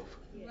to live.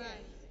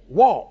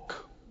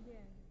 Walk.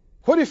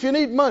 What if you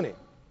need money?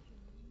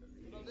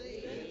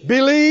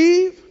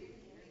 Believe,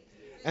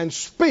 and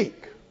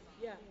speak.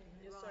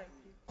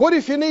 What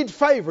if you need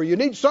favor? You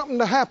need something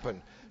to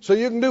happen so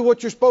you can do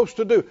what you're supposed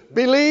to do.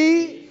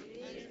 Believe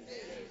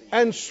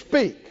and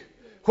speak.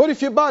 What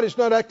if your body's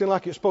not acting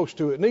like it's supposed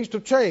to? It needs to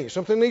change.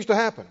 Something needs to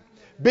happen.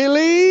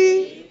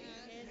 Believe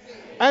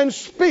and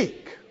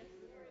speak.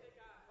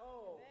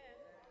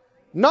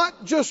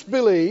 Not just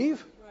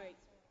believe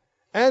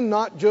and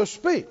not just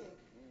speak.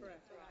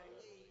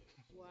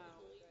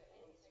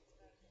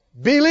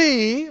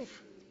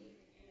 Believe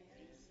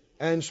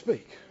and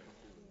speak.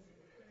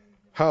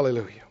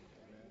 Hallelujah.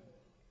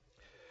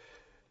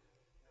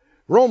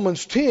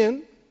 Romans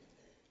 10:8,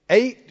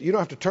 you don't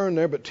have to turn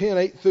there, but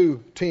 10:8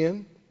 through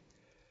 10.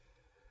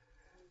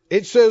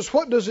 It says,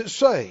 what does it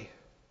say?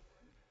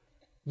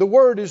 The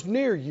word is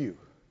near you,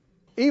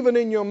 even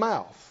in your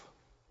mouth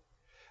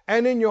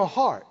and in your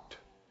heart.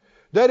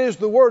 That is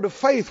the word of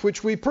faith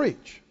which we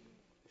preach.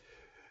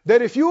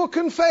 That if you will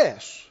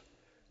confess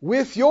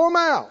with your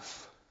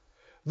mouth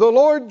the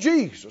Lord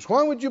Jesus.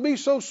 Why would you be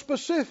so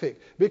specific?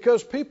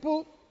 Because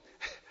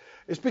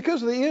it's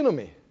because of the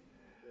enemy.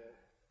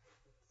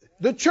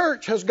 The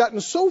church has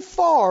gotten so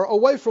far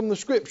away from the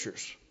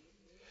Scriptures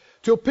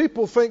till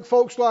people think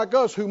folks like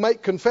us who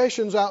make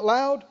confessions out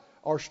loud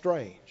are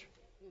strange.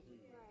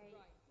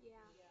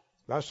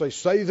 I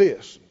say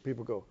this.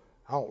 People go,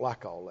 I don't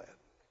like all that.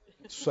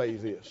 Say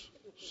this.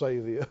 Say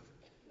this.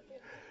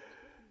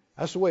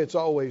 That's the way it's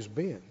always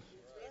been.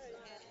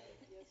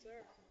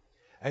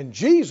 And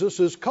Jesus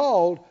is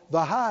called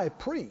the high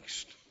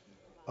priest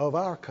of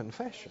our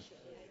confession.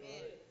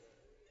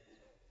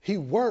 He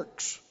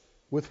works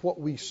with what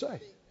we say.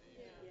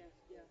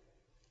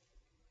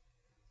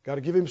 Got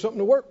to give him something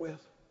to work with.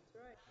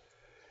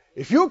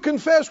 If you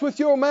confess with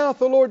your mouth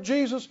the Lord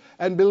Jesus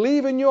and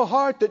believe in your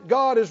heart that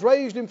God has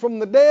raised him from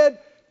the dead,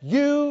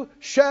 you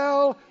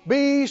shall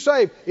be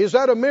saved. Is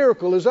that a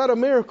miracle? Is that a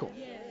miracle?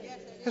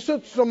 It's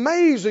an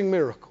amazing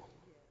miracle.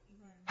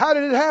 How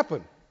did it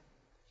happen?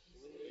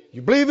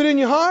 You believe it in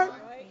your heart?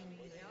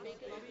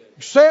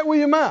 You say it with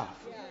your mouth.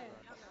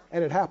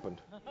 And it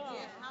happened.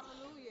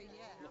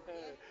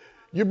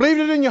 You believed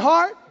it in your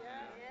heart?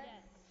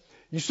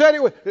 You said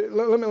it with...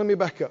 Let me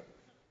back up.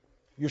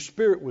 Your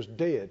spirit was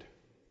dead.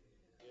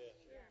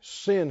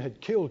 Sin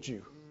had killed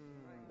you.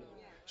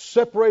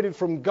 Separated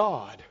from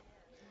God.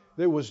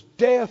 There was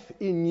death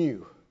in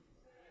you.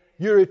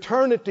 Your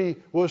eternity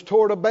was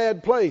toward a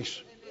bad place.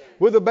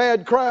 With a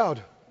bad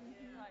crowd.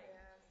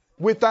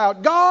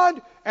 Without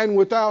God and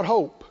without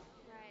hope.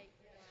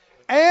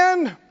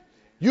 And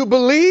you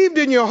believed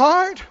in your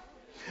heart.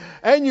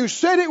 And you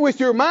said it with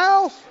your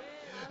mouth.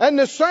 And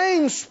the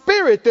same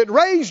Spirit that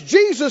raised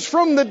Jesus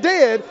from the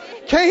dead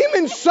came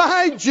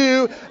inside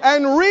you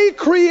and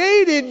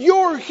recreated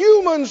your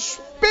human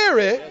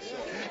spirit.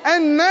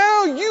 And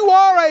now you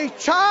are a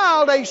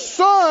child, a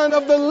son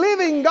of the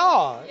living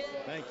God.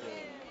 Thank you.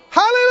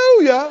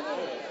 Hallelujah.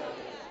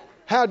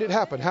 How did it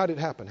happen? How did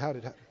it happen? How did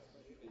it happen?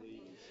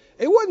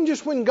 It wasn't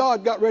just when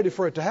God got ready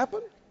for it to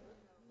happen.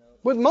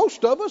 With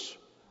most of us,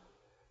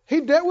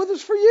 He dealt with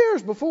us for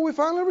years before we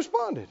finally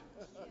responded.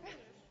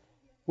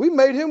 We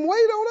made Him wait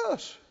on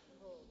us.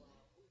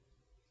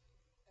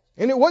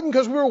 And it wasn't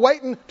because we were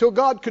waiting till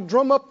God could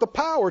drum up the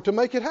power to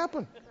make it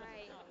happen.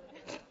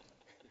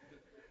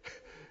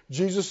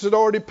 Jesus had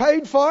already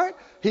paid for it.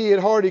 He had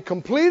already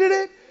completed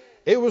it.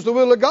 It was the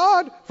will of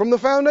God from the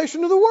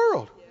foundation of the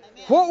world.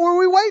 What were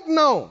we waiting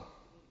on?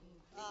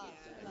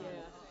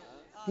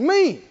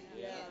 Me.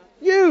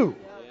 You.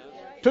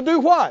 To do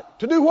what?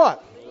 To do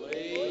what?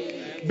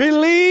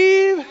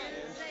 Believe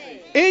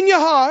in your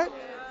heart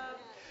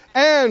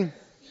and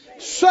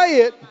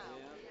say it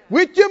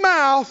with your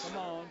mouth,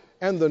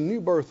 and the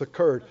new birth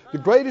occurred. The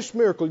greatest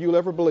miracle you'll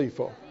ever believe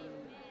for.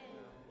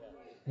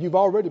 You've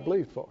already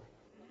believed for.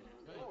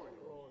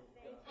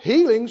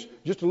 Healing's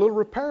just a little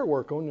repair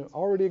work on the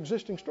already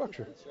existing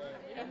structure.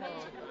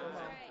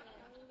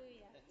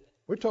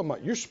 We're talking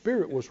about your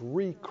spirit was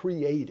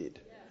recreated.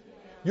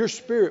 Your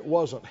spirit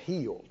wasn't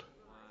healed.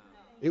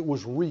 It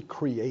was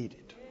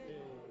recreated.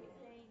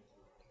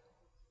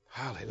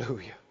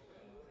 Hallelujah.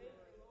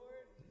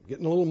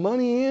 Getting a little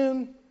money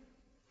in,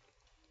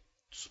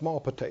 small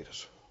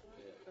potatoes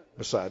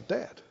beside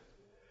that.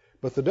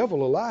 But the devil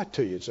will lie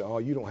to you and say, oh,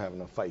 you don't have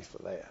enough faith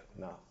for that.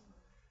 No,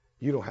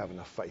 you don't have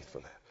enough faith for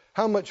that.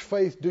 How much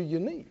faith do you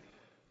need?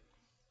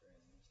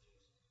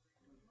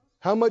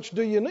 How much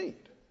do you need?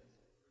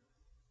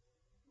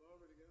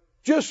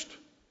 Just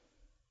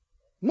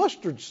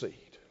mustard seed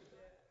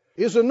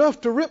is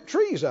enough to rip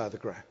trees out of the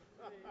ground.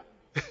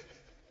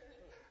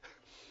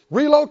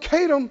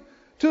 Relocate them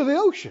to the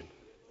ocean.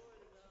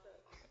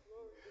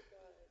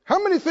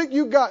 How many think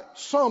you got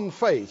some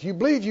faith? You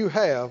believe you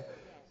have.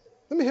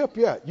 Let me help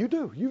you out. You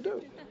do. You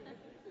do.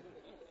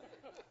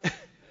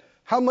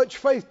 How much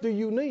faith do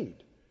you need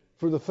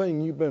for the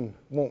thing you've been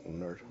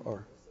wanting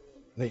or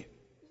need?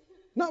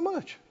 Not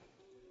much.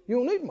 You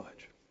don't need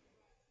much.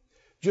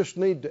 Just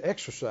need to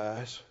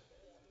exercise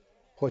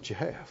what you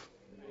have.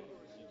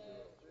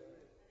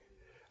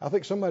 I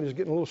think somebody's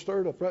getting a little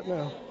stirred up right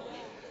now.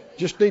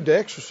 Just need to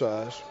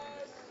exercise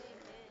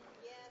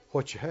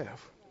what you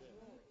have.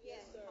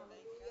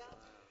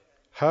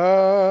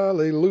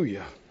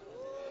 Hallelujah.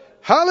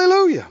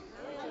 Hallelujah.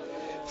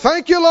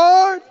 Thank you,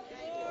 Lord.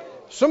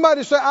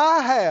 Somebody say,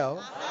 I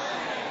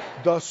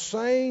have the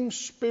same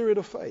spirit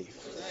of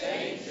faith.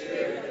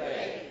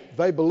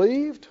 They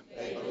believed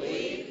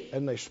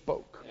and they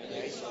spoke.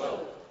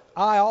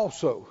 I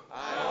also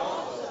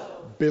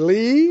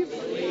believe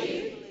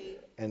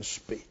and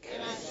speak.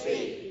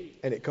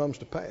 And it comes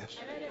to pass.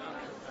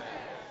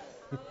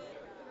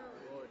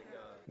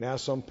 Now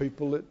some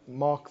people that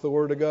mock the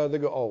Word of God, they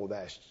go, oh,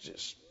 that's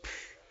just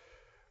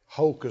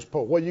hocus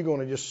pocus. Well, you're going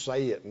to just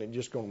say it and it's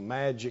just going to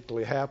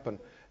magically happen.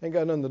 Ain't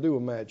got nothing to do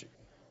with magic.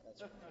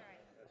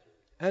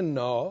 And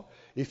no,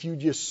 if you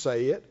just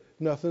say it,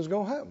 nothing's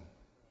going to happen.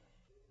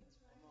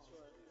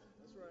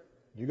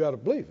 You got to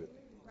believe it.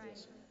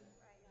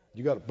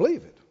 You got to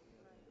believe it.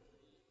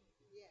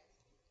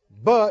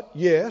 But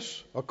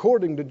yes,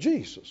 according to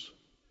Jesus,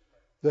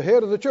 the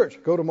head of the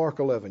church, go to Mark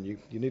 11.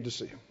 You need to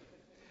see him.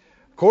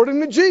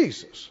 According to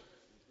Jesus,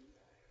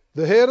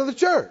 the head of the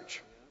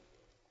church,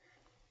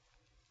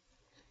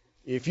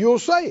 if you'll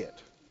say it,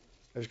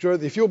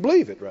 if you'll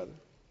believe it rather,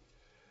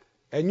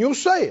 and you'll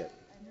say it,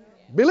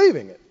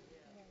 believing it,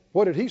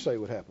 what did he say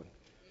would happen?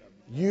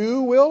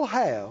 You will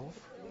have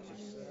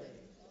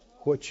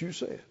what you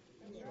said.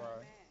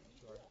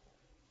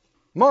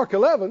 Mark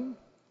 11,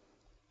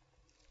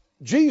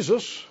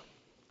 Jesus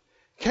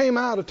came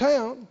out of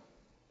town,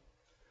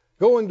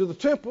 going to the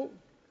temple,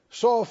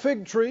 saw a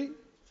fig tree,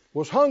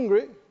 was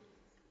hungry,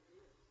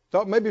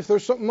 thought maybe if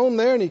there's something on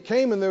there, and he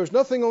came and there was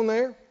nothing on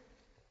there,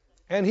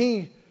 and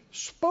he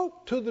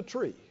spoke to the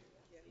tree.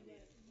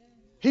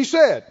 He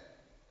said,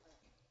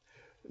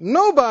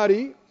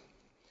 nobody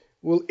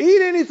will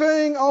eat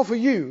anything off of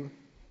you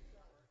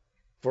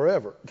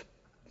forever.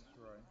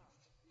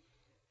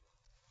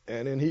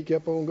 And then he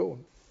kept on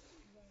going.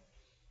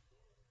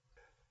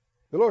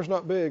 The Lord's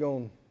not big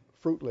on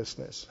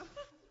fruitlessness.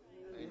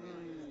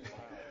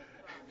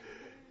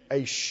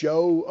 A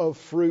show of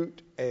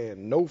fruit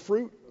and no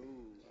fruit,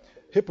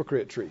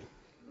 hypocrite tree.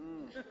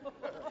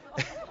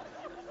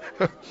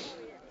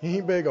 He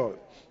ain't big on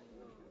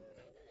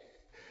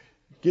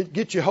it.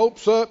 Get your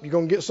hopes up. You're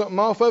going to get something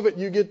off of it.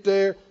 You get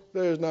there,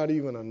 there's not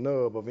even a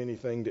nub of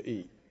anything to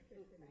eat.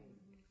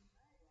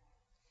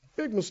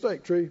 Big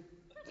mistake, tree.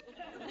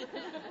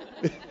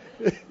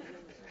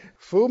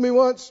 Fool me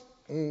once.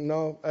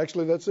 No,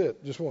 actually that's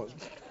it. Just once.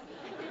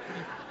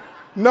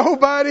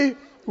 Nobody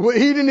will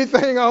eat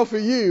anything off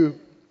of you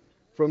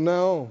from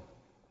now on.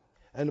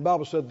 And the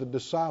Bible said the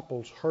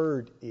disciples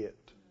heard it.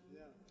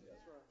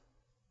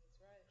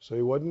 So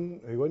he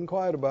wasn't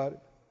quiet about it.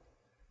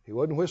 He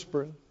wasn't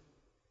whispering.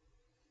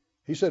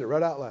 He said it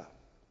right out loud.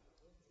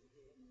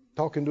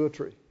 Talking to a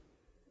tree.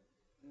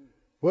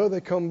 Well,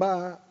 they come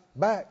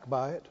back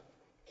by it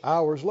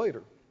hours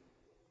later.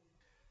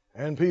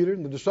 And Peter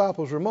and the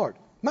disciples remarked,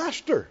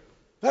 Master,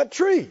 that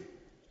tree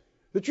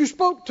that you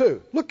spoke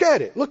to, look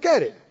at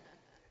it.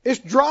 It's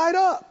dried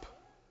up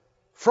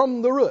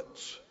from the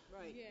roots.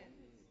 Right.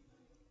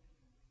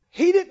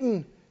 He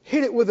didn't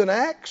hit it with an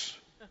axe.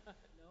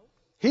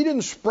 He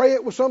didn't spray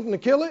it with something to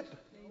kill it.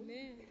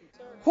 Amen.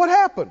 What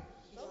happened?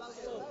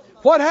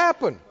 What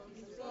happened?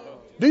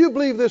 Do you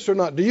believe this or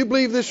not? Do you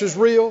believe this is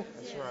real?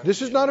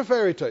 This is not a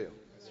fairy tale.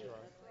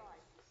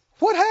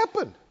 What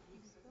happened?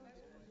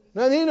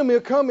 Now the enemy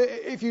will come,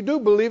 if you do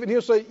believe it,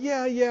 he'll say,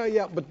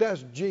 yeah, but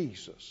that's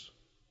Jesus.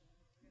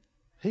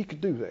 He could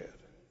do that.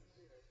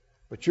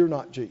 but you're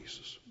not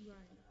Jesus.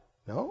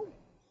 No.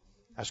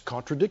 That's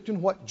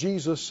contradicting what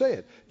Jesus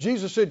said.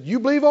 Jesus said, you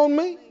believe on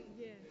me?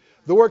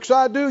 The works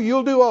I do,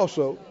 you'll do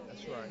also.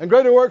 That's right. And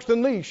greater works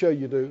than these shall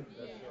you do,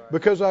 That's right.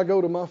 because I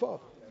go to my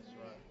Father. That's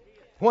right.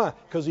 Why?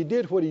 Because he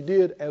did what he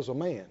did as a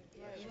man.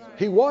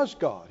 He was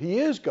God. He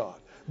is God.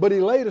 But he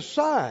laid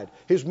aside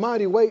his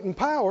mighty weight and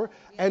power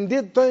and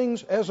did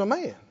things as a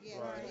man.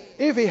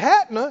 If he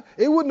hadn't,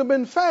 it wouldn't have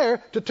been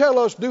fair to tell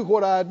us, do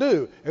what I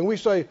do. And we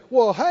say,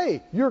 well,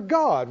 hey, you're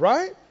God,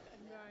 right?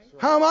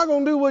 How am I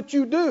going to do what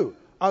you do?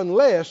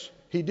 Unless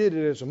he did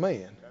it as a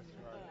man.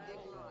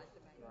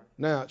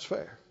 Now it's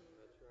fair.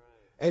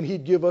 And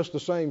he'd give us the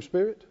same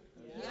spirit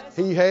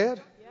he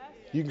had.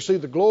 You can see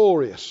the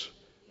glorious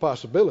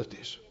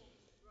possibilities.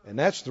 And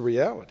that's the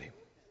reality.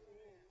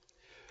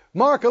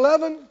 Mark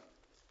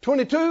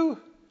 11:22,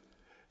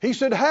 he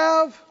said,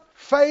 have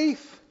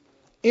faith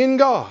in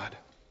God.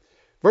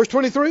 Verse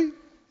 23,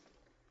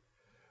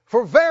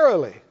 for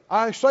verily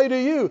I say to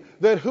you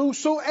that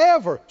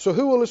whosoever, so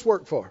who will this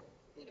work for?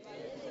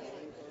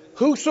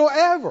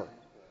 Whosoever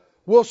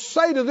will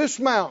say to this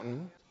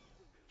mountain,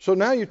 so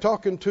now you're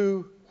talking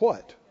to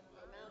what?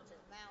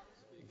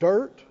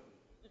 Dirt,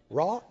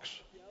 rocks,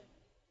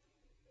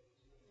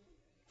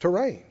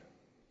 terrain.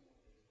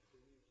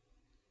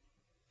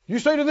 You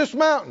say to this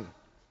mountain,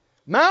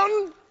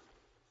 mountain,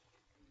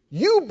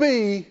 you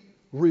be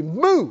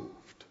removed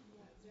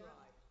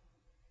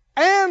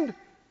and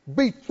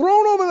be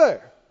thrown over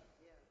there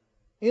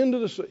into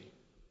the sea.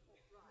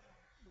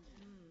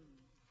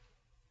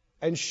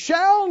 And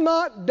shall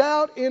not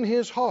doubt in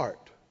his heart.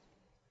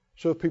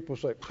 So people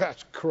say,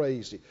 that's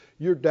crazy.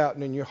 You're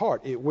doubting in your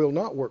heart. It will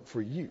not work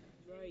for you.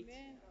 Right.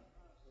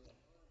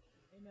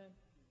 Amen.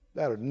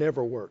 That'll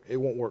never work. It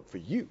won't work for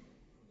you.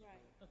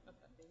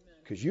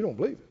 Because you don't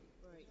believe it.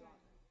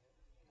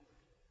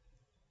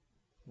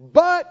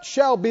 But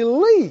shall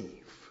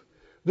believe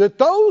that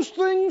those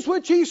things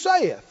which he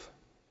saith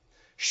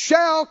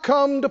shall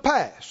come to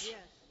pass.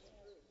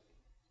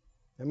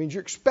 That means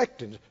you're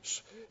expecting.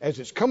 As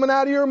it's coming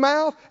out of your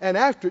mouth, and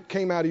after it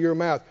came out of your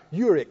mouth,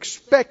 you're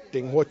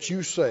expecting what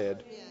you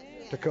said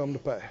to come to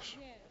pass.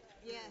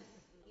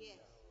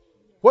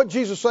 What did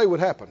Jesus say would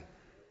happen?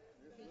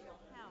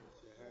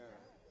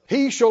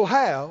 He shall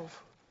have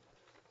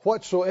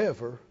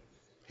whatsoever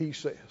he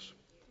says.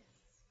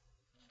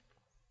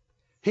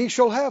 He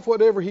shall have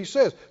whatever he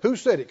says. Who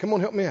said it? Come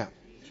on, help me out.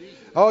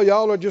 Oh,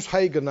 y'all are just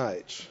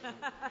Haganites.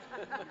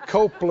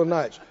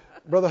 Copelandites.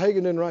 Brother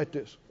Hagin didn't write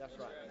this. That's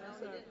right.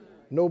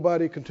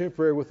 Nobody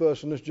contemporary with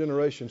us in this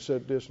generation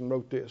said this and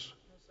wrote this.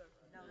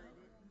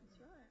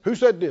 Who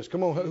said this?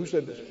 Come on, who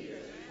said this?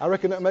 I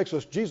reckon that makes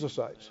us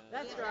Jesusites.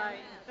 That's right.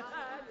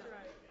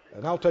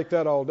 And I'll take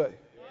that all day.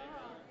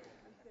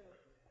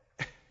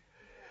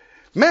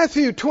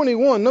 Matthew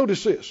 21,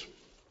 notice this.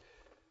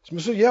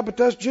 Somebody said, yeah, but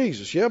that's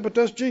Jesus. Yeah, but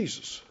that's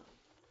Jesus.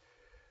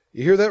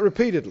 You hear that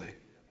repeatedly.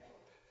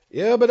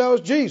 Yeah, but that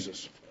was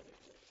Jesus.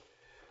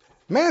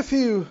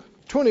 Matthew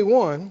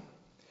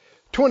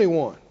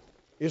 21:21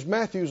 is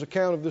Matthew's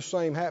account of this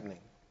same happening.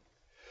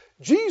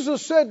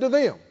 Jesus said to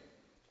them,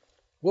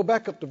 we'll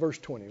back up to verse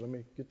 20. Let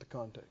me get the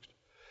context.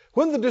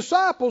 When the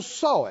disciples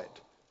saw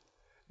it,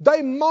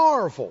 they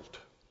marveled.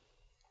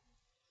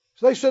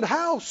 So they said,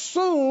 how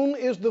soon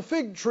is the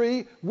fig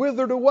tree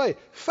withered away?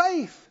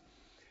 Faith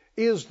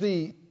is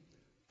the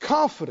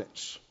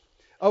confidence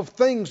of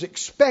things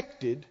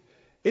expected.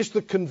 It's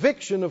the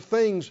conviction of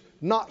things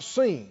not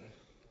seen.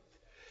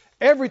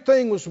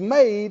 Everything was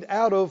made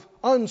out of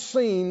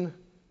unseen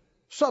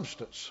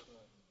substance.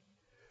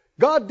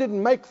 God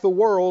didn't make the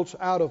worlds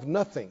out of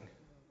nothing.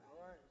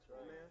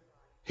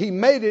 He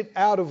made it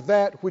out of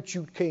that which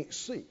you can't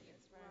see.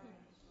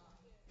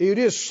 It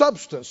is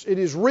substance. It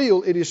is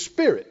real. It is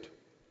spirit.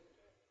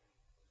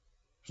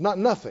 It's not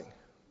nothing.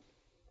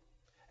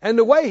 And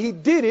the way he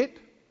did it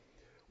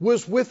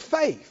was with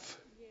faith.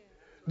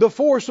 The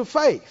force of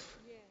faith.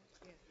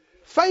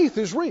 Faith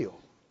is real.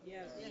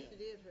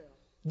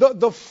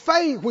 The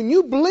faith, when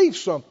you believe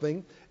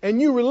something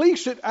and you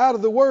release it out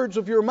of the words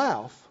of your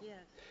mouth,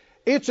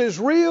 it's as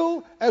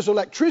real as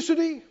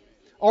electricity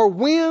or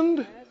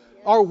wind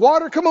or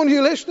water. Come on,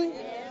 you listening?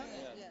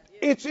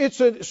 It's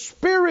a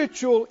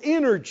spiritual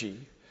energy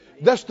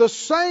that's the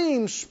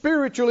same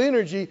spiritual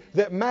energy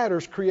that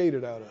matter's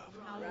created out of.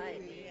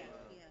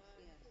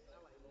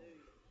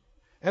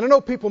 And I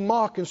know people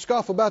mock and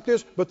scoff about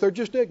this, but they're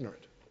just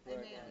ignorant.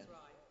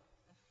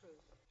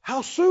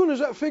 How soon is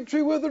that fig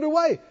tree withered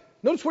away?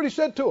 Notice what he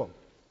said to them.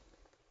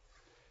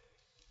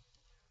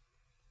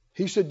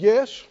 He said,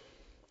 yes,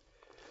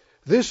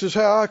 this is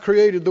how I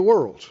created the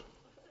worlds.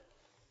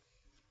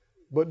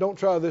 But don't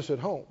try this at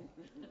home.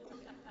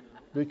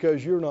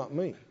 Because you're not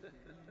me.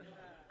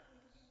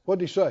 What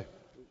did he say?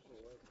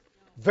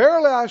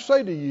 Verily I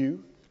say to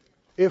you,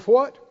 if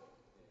what?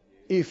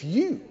 If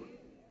you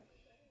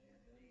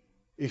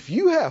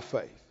have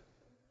faith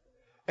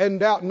and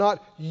doubt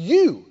not,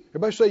 you,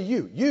 everybody say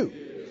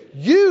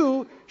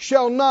you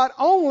shall not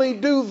only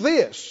do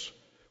this,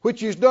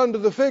 which he's done to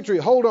the fig tree.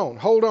 Hold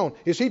on.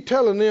 Is he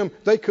telling them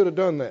they could have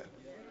done that?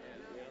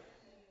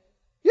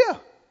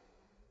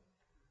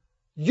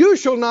 You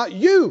shall not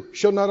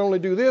only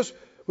do this,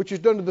 which is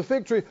done to the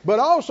fig tree, but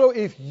also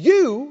if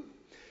you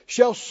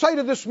shall say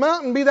to this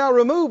mountain, be thou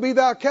removed, be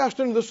thou cast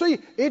into the sea,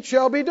 it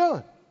shall be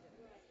done.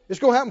 It's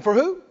going to happen for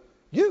who?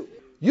 You.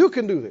 You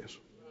can do this.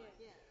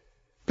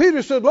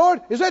 Peter said,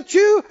 Lord, is that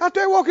you out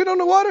there walking on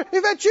the water?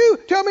 If that's you,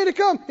 tell me to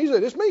come. He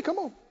said, it's me, come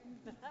on.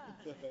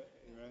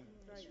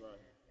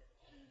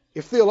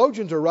 If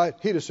theologians are right,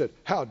 he'd have said,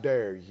 how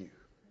dare you,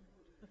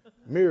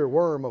 mere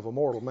worm of a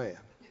mortal man,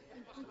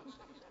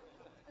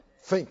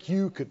 think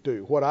you could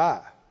do what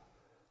I,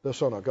 the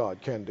Son of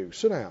God, can do.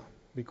 Sit down.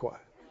 Be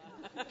quiet.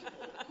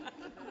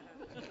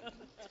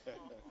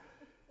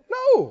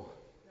 No.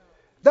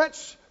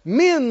 That's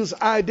men's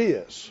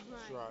ideas.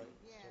 That's right.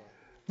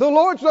 The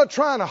Lord's not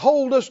trying to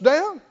hold us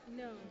down.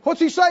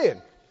 What's he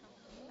saying?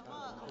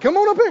 Come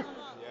on up here.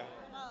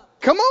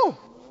 Come on.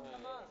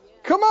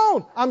 Come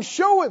on. I'm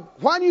showing.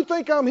 Why do you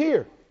think I'm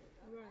here?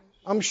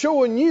 I'm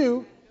showing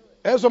you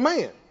as a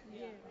man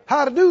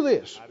how to do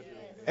this.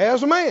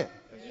 As a man.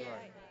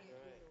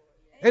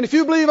 And if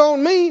you believe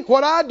on me,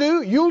 what I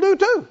do, you'll do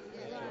too.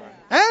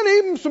 And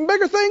even some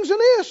bigger things than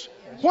this.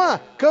 Why?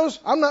 Because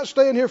I'm not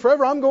staying here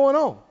forever. I'm going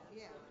on.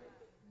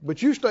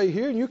 But you stay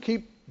here and you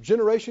keep,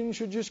 generations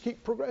should just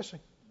keep progressing.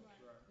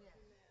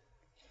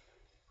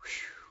 Whew.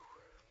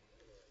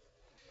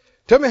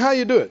 Tell me how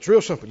you do it. It's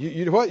real simple.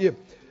 You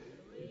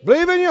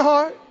believe in your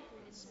heart.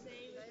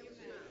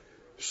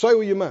 Say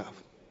with your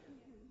mouth.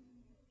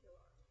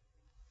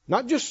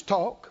 Not just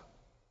talk.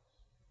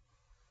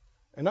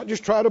 And not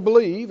just try to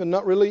believe and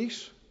not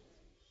release.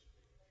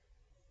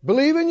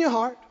 Believe in your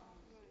heart.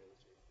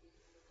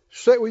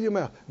 Say it with your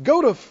mouth.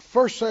 Go to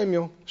 1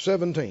 Samuel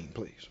 17,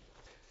 please.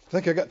 I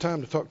think I got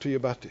time to talk to you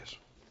about this.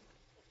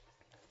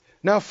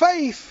 Now,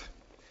 faith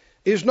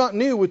is not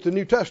new with the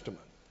New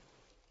Testament.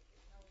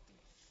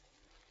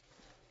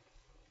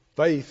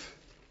 Faith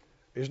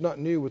is not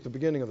new with the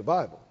beginning of the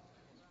Bible.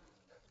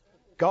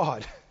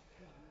 God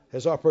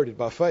has operated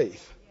by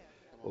faith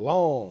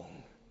long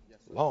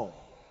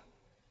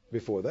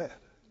before that.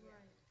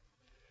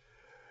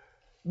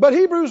 But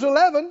Hebrews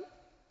 11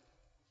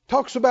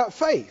 talks about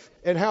faith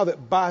and how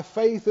that by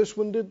faith this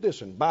one did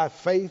this and by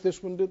faith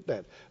this one did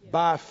that.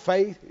 By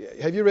faith.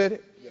 Have you read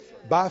it? Yes,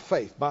 by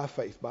faith, by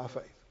faith, by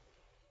faith.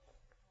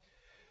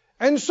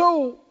 And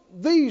so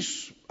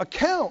these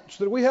accounts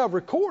that we have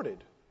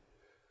recorded,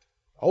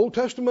 Old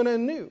Testament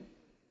and New,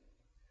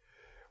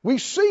 we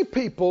see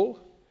people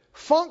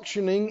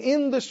functioning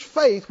in this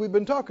faith we've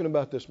been talking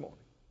about this morning.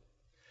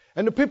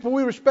 And the people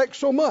we respect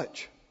so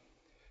much,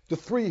 the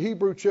 3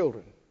 Hebrew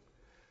children,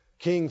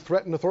 king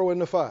threatened to throw in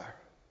the fire.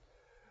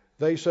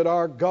 They said,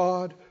 our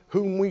God,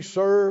 whom we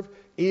serve,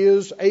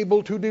 is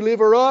able to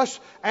deliver us,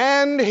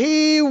 and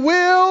he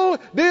will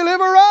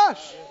deliver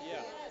us.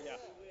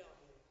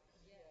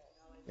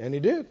 And he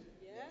did.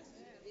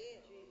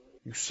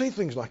 You see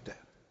things like that.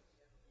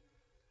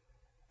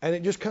 And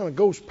it just kind of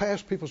goes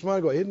past people's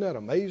mind. Go, isn't that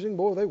amazing?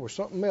 Boy, they were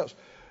something else.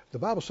 The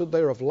Bible said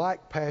they are of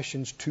like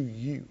passions to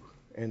you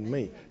and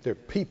me. They're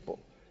people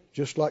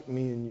just like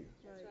me and you.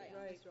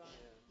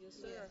 Yes,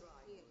 sir.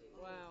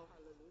 Wow.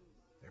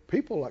 They're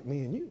people like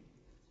me and you.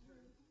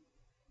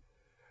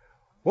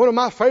 One of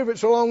my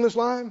favorites along this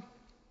line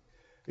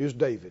is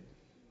David.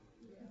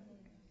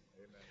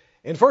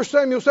 In 1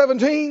 Samuel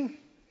 17,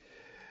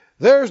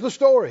 there's the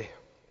story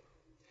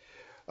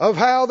of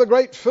how the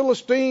great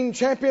Philistine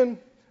champion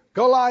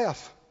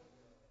Goliath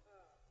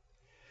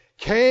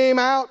came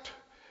out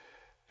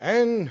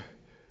and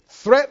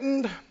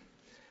threatened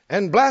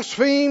and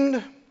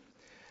blasphemed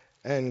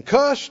and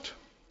cussed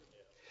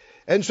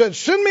and said,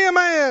 send me a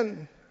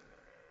man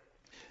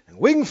and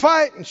we can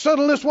fight and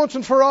settle this once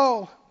and for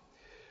all.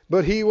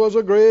 But he was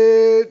a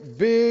great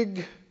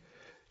big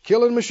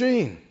killing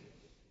machine.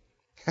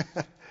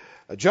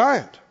 A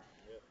giant.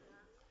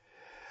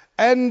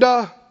 And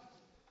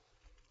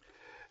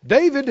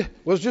David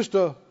was just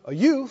a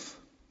youth.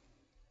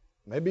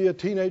 Maybe a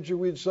teenager,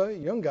 we'd say,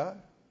 young guy.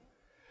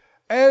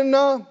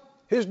 And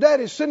his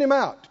daddy sent him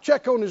out to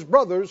check on his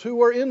brothers who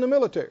were in the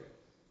military.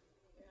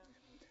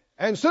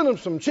 And sent them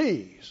some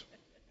cheese.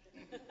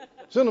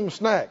 Sent them a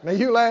snack. Now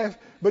you laugh,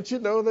 but you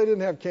know they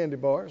didn't have candy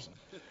bars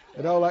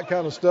and all that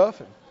kind of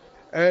stuff.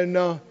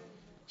 And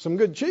some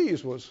good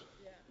cheese was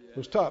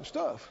top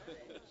stuff.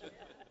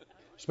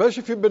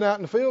 Especially if you've been out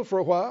in the field for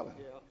a while.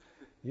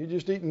 And you're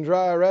just eating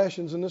dry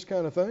rations and this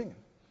kind of thing.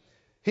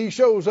 He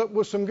shows up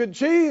with some good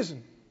cheese.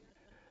 And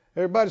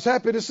everybody's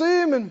happy to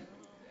see him.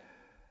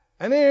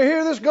 And then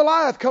here this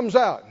Goliath comes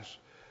out. And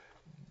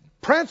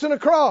prancing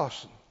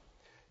across.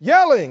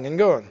 Yelling and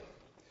going,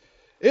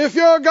 if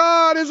your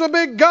God is a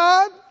big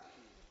God,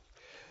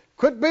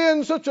 quit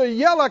being such a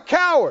yellow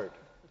coward.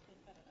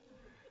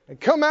 And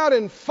come out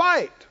and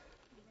fight.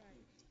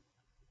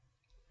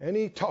 And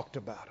he talked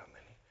about them.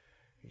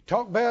 He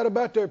talked bad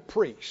about their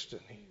priests.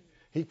 And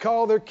he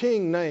called their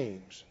king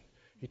names.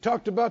 He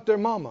talked about their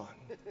mama.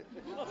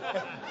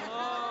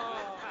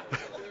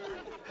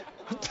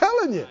 I'm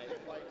telling you.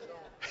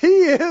 He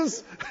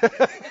is.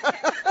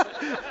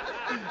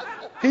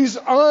 He's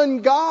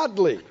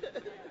ungodly.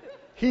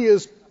 He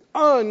is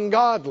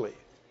ungodly.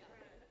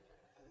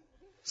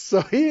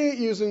 So he ain't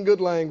using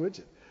good language.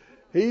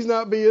 He's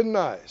not being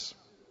nice.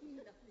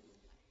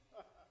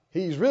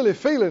 He's really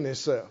feeling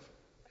himself.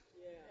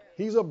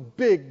 He's a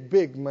big,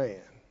 big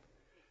man.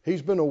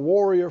 He's been a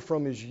warrior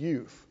from his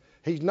youth.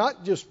 He's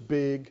not just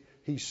big,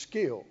 he's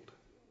skilled.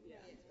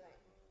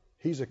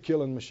 He's a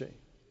killing machine.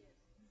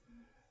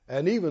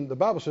 And even, the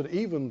Bible said,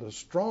 even the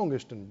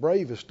strongest and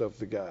bravest of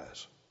the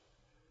guys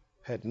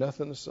had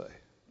nothing to say.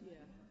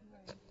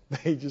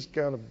 They just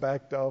kind of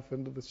backed off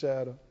into the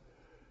shadow.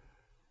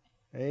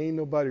 Ain't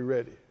nobody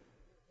ready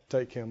to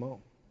take him on.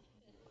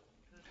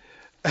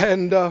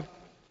 And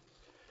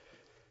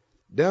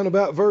down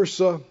about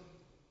verse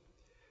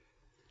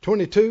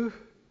 22,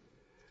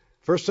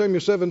 1 Samuel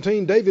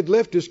 17, David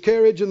left his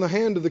carriage in the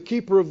hand of the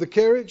keeper of the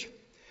carriage.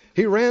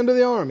 He ran to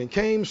the army,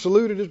 came,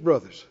 saluted his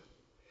brothers.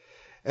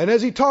 And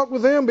as he talked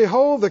with them,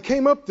 behold, there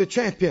came up the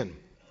champion,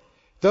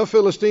 the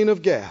Philistine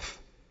of Gath,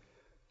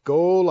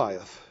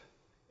 Goliath,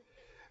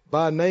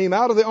 by name,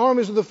 out of the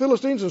armies of the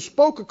Philistines, and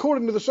spoke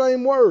according to the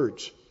same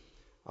words.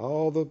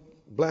 All the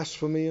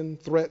blasphemy and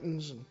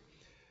threatens.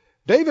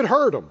 David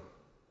heard them.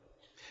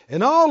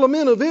 And all the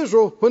men of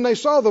Israel, when they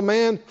saw the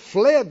man,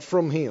 fled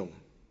from him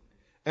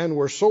and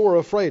were sore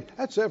afraid.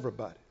 That's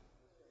everybody.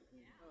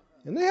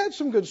 And they had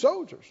some good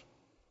soldiers.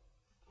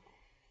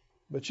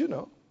 But you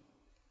know,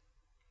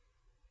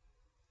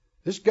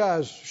 this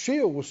guy's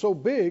shield was so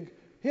big,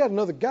 he had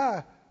another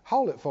guy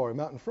haul it for him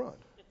out in front.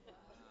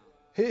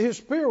 His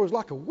spear was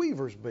like a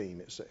weaver's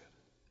beam, it said.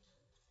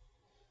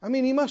 I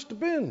mean, he must have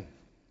been,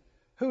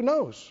 who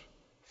knows,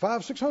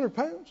 500-600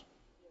 pounds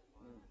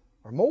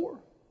or more.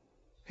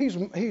 He's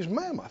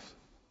mammoth,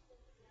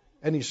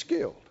 and he's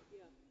skilled.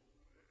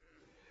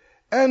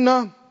 And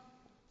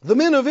the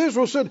men of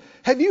Israel said,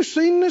 have you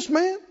seen this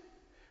man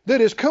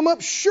that has come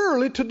up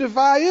surely to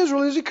defy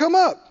Israel? Is he come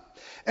up?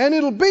 And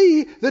it'll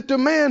be that the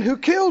man who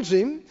kills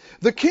him,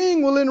 the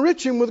king will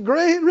enrich him with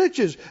great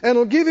riches, and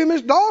will give him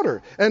his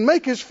daughter, and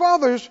make his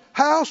father's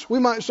house, we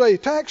might say,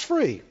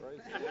 tax-free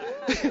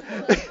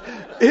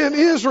in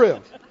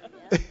Israel.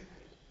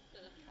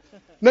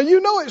 Now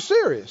you know it's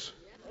serious.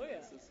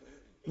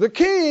 The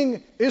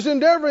king is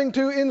endeavoring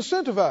to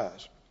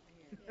incentivize,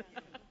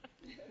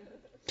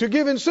 to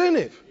give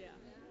incentive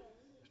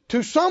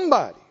to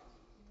somebody.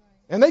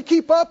 And they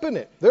keep upping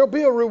it. There'll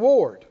be a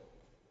reward.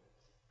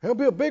 There'll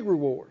be a big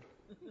reward.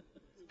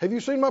 Have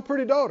you seen my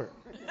pretty daughter?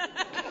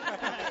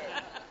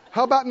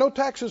 How about no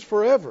taxes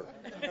forever?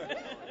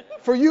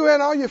 For you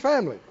and all your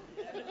family.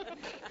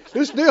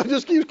 This deal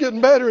just keeps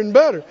getting better and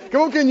better.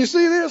 Come on, can you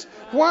see this?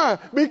 Why?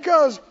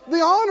 Because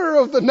the honor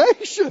of the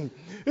nation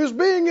is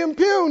being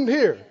impugned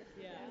here.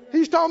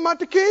 He's talking about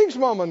the king's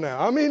mama now.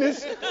 I mean,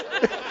 it's...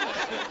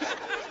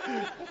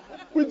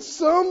 Would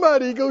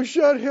somebody go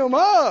shut him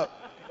up?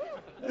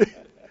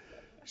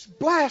 He's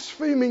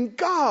blaspheming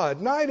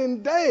God night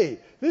and day.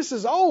 This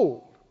is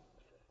old.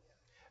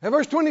 And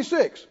verse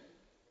 26.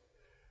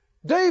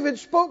 David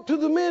spoke to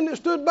the men that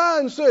stood by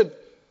and said,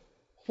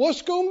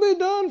 what's going to be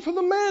done for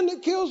the man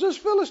that kills this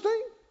Philistine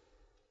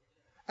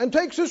and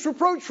takes this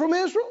reproach from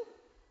Israel?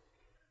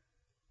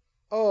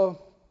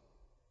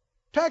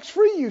 Tax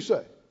free, you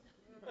say?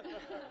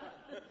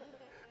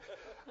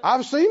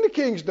 I've seen the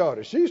king's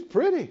daughter. She's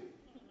pretty.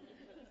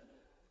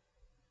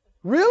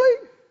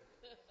 Really?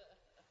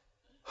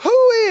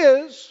 Who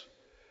is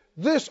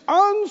this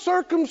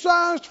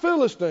uncircumcised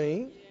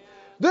Philistine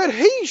that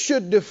he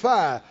should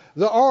defy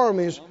the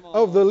armies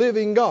of the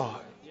living God?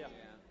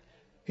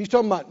 He's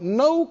talking about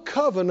no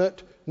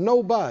covenant,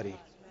 nobody.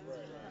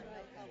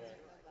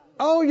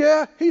 Oh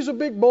yeah, he's a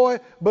big boy,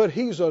 but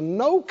he's a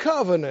no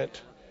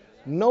covenant,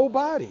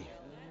 nobody.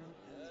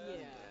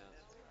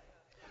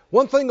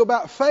 One thing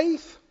about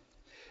faith,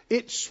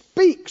 it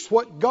speaks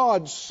what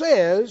God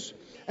says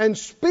and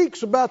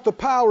speaks about the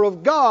power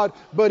of God,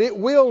 but it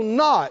will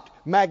not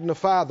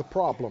magnify the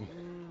problem.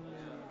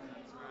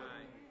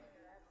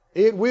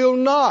 It will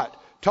not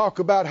talk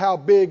about how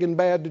big and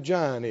bad the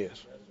giant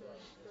is.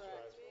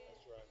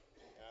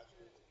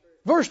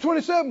 Verse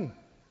 27.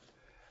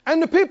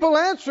 And the people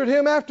answered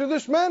him after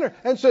this manner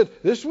and said,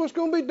 this is what's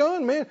going to be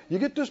done, man. You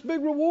get this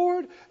big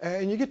reward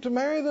and you get to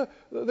marry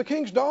the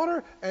king's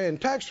daughter and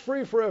tax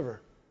free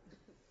forever.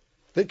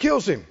 That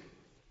kills him.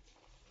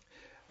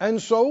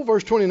 And so,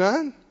 verse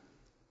 29,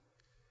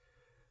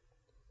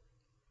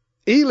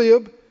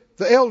 Eliab,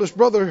 the eldest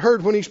brother,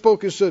 heard when he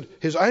spoke and said,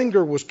 his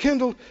anger was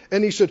kindled,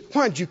 and he said,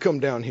 why'd you come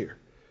down here?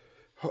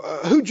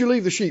 Who'd you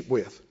leave the sheep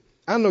with?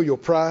 I know your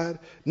pride,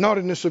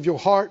 naughtiness of your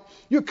heart.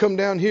 You come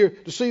down here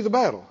to see the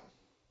battle.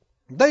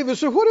 David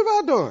said, what have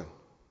I done?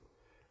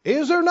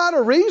 Is there not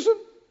a reason?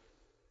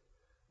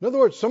 In other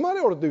words, somebody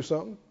ought to do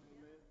something.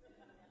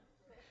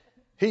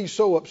 He's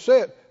so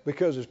upset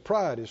because his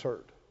pride is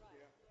hurt.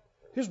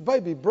 His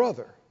baby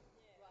brother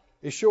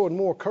is showing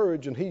more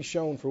courage than he's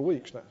shown for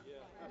weeks now.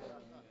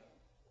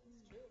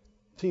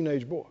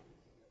 Teenage boy.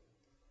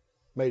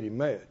 Made him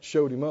mad,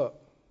 showed him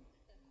up.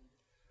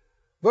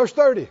 Verse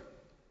 30.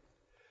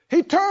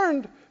 He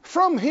turned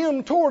from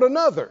him toward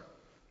another.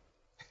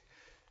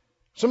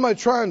 Somebody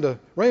trying to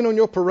rain on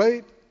your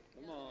parade?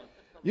 Come on.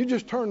 You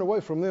just turn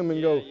away from them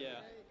and go,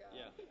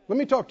 Yeah. let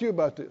me talk to you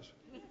about this.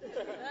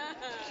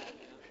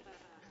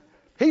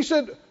 He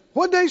said,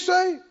 what'd they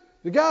say?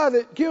 The guy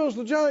that kills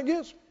the giant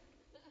gets?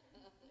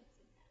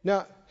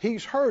 Now,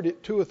 he's heard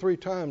it 2 or 3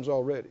 times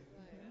already.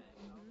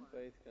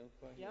 Faith comes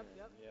by hearing.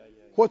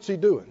 What's he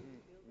doing?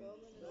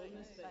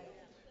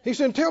 He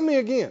said, tell me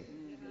again.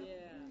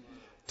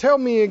 Tell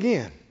me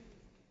again.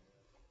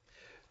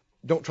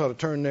 Don't try to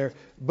turn there.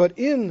 But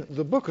in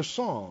the book of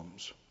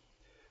Psalms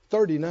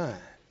 39,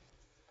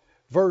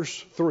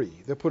 verse 3,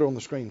 they'll put it on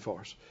the screen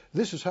for us.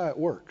 This is how it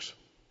works.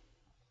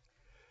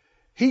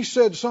 He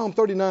said, Psalm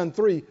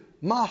 39:3,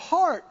 my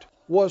heart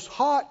was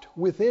hot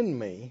within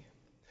me.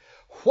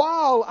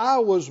 While I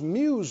was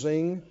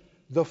musing,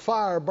 the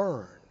fire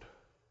burned.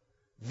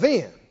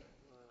 Then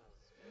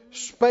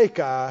spake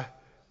I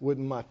with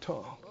my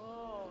tongue.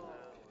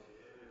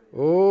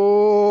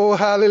 Oh,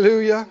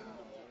 hallelujah.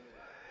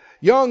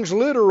 Young's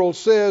literal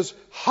says,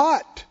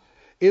 hot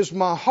is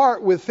my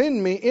heart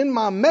within me. In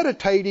my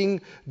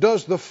meditating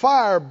does the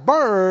fire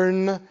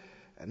burn,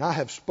 and I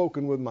have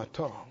spoken with my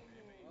tongue.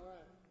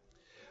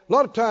 A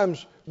lot of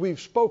times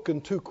we've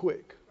spoken too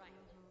quick.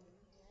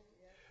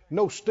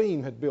 No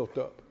steam had built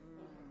up.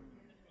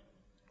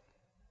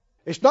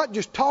 It's not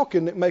just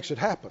talking that makes it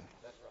happen.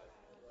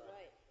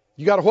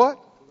 You got to what?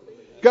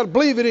 You got to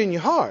believe it in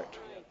your heart.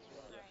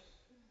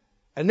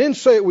 And then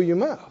say it with your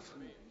mouth.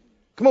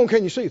 Come on,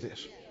 can you see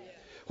this?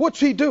 What's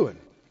he doing?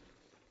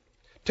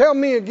 Tell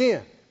me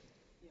again.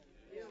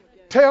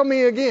 Tell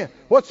me again.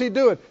 What's he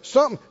doing?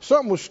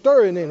 Something was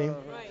stirring in him.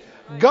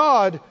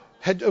 God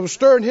was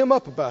stirring him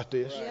up about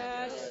this.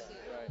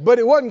 But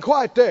it wasn't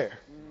quite there.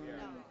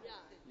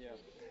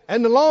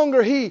 And the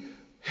longer he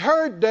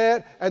heard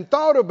that and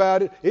thought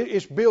about it,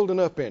 it's building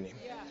up in him.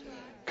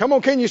 Come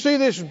on, can you see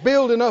this? It's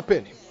building up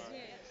in him.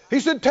 He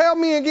said, tell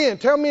me again.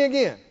 Tell me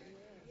again.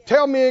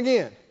 Tell me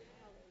again.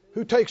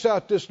 Who takes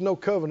out this no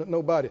covenant,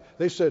 nobody?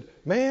 They said,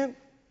 man,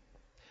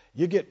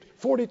 you get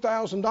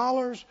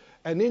 $40,000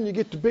 and then you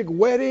get the big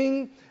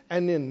wedding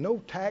and then no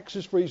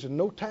taxes for you.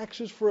 No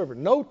taxes forever.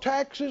 No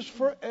taxes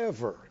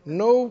forever.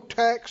 No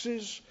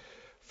taxes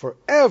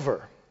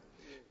forever.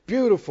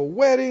 Beautiful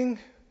wedding.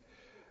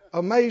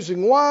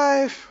 Amazing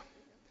wife.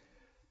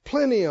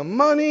 Plenty of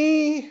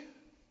money.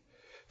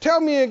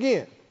 Tell me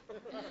again.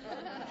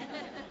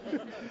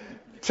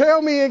 Tell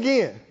me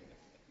again.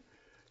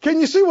 Can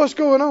you see what's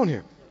going on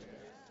here?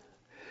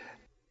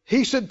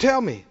 He said, tell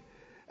me.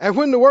 And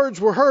when the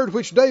words were heard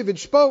which David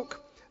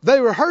spoke, they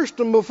rehearsed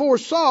them before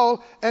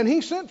Saul, and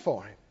he sent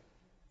for him.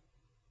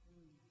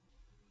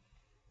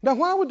 Now,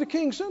 why would the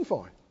king send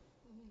for him?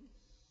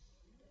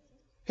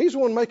 He's the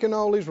one making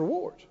all these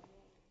rewards.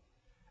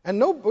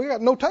 And we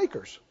got no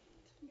takers.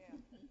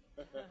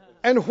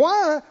 And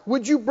why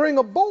would you bring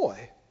a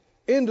boy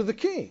into the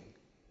king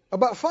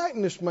about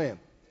fighting this man?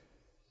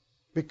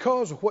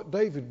 Because of what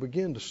David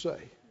began to say.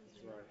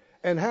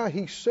 And how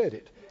he said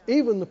it.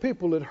 Even the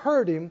people that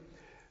heard him,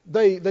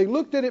 they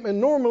looked at him, and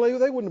normally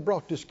they wouldn't have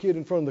brought this kid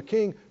in front of the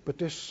king, but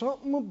there's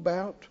something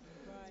about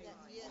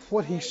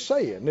what he's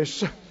saying.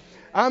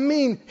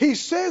 He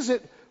says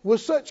it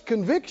with such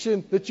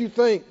conviction that you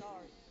think,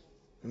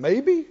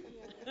 maybe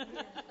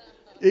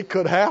it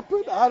could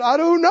happen. I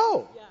don't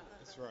know.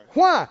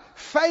 Why?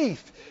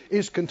 Faith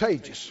is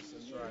contagious.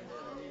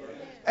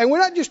 And we're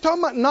not just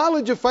talking about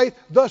knowledge of faith,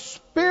 the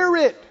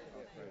spirit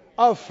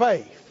of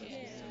faith.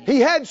 He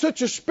had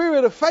such a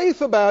spirit of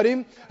faith about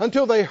him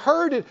until they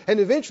heard it. And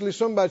eventually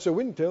somebody said,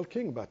 we need to tell the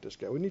king about this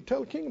guy. We need to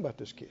tell the king about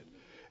this kid.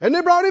 And they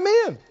brought him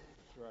in.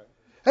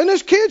 And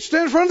this kid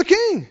stands in front of the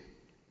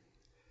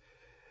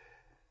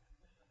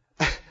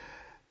king.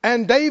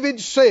 And David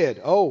said,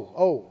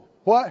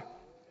 what?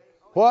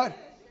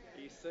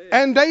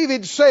 And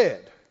David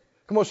said,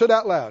 come on, say it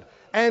out loud.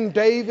 And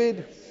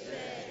David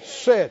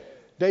said.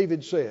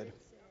 David said.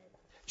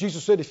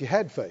 Jesus said, if you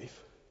had faith,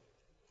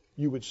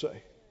 you would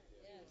say.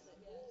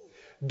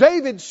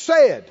 David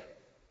said,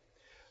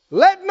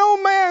 let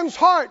no man's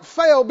heart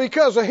fail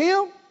because of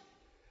him.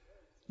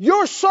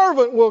 Your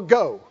servant will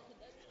go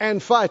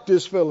and fight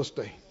this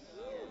Philistine.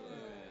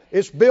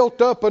 It's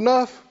built up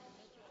enough.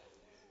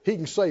 He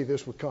can say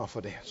this with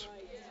confidence.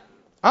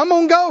 I'm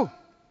going to go.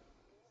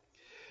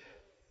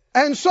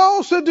 And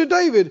Saul said to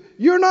David,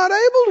 you're not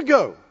able to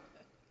go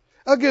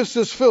against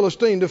this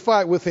Philistine to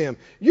fight with him.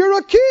 You're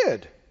a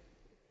kid.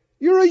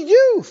 You're a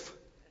youth.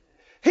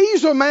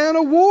 He's a man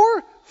of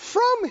war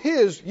from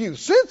his youth,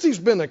 since he's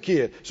been a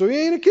kid. So he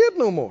ain't a kid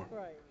no more.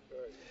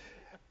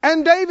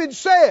 And David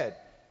said,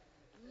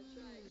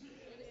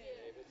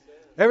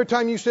 every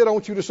time you say it, I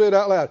want you to say it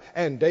out loud.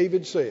 And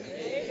David said.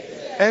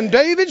 And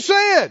David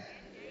said.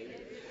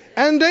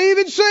 And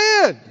David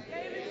said.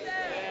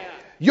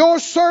 Your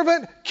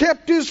servant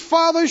kept his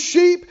father's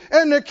sheep,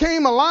 and there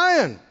came a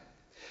lion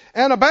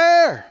and a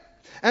bear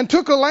and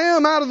took a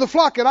lamb out of the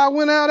flock, and I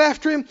went out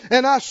after him,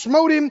 and I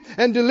smote him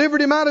and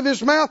delivered him out of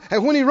his mouth.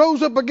 And when he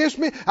rose up against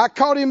me, I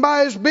caught him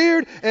by his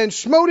beard and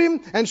smote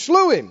him and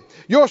slew him.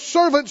 Your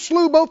servant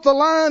slew both the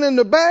lion and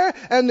the bear,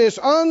 and this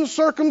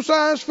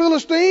uncircumcised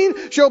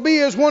Philistine shall be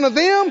as one of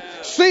them,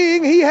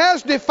 seeing he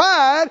has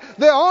defied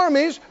the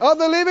armies of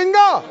the living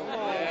God.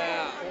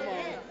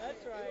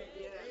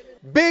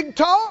 Big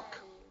talk?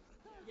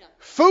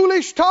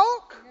 Foolish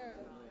talk?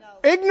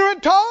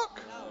 Ignorant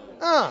talk?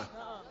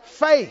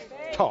 Faith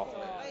talk.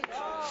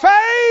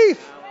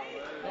 Faith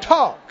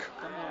talk.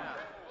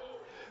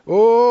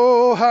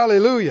 Oh,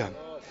 hallelujah.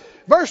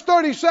 Verse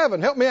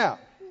 37, help me out.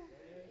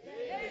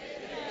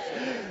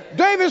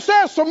 David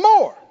says some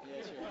more.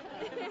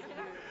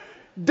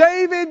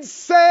 David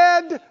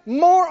said,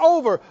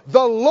 moreover,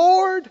 the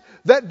Lord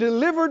that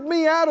delivered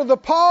me out of the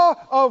paw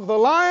of the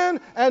lion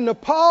and the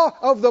paw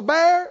of the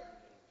bear,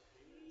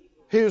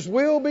 his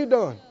will be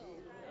done.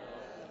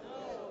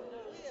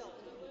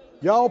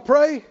 Y'all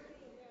pray.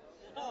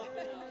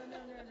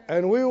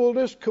 And we will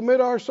just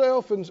commit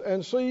ourselves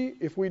and see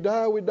if we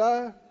die, we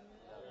die.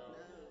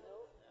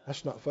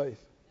 That's not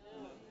faith.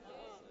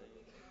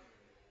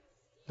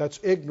 That's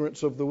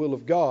ignorance of the will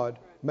of God,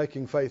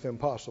 making faith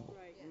impossible.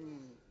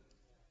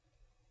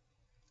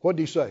 What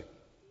did he say?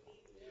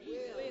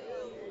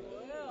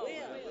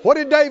 What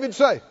did David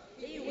say?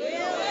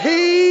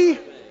 He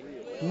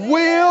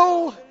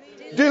will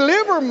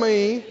deliver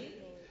me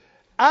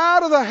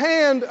out of the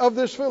hand of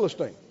this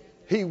Philistine.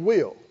 He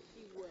will.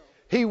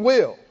 He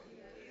will.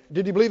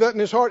 Did he believe that in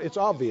his heart? It's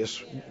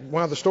obvious.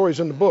 One of the stories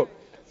in the book.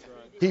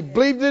 He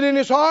believed it in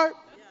his heart.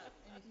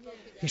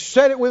 He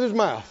said it with his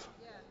mouth.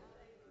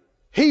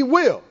 He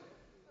will.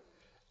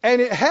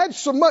 And it had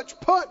so much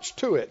punch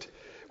to it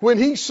when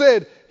he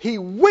said, he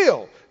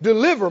will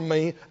deliver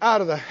me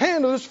out of the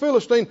hand of this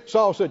Philistine.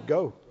 Saul said,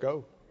 go,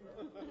 go,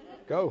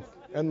 go,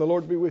 and the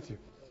Lord be with you.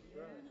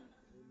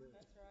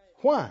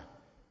 Why?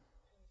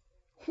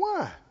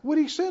 Why would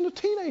he send a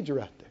teenager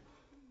out there?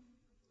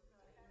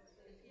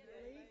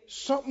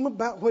 Something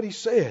about what he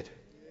said.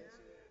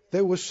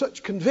 There was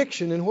such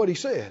conviction in what he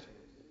said.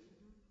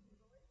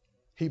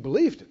 He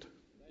believed it.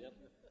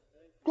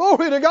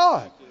 Glory to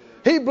God.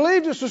 He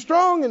believed it so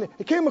strong, and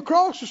it came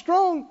across so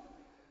strong.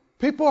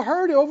 People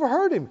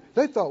overheard him.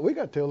 They thought, we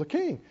got to tell the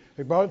king.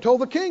 They brought it,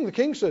 told the king. The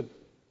king said,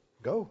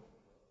 go,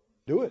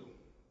 do it.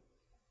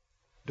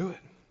 Do it.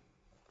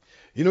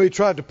 You know, he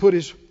tried to put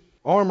his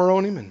armor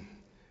on him, and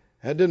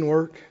that didn't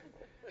work.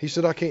 He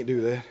said, I can't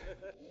do that.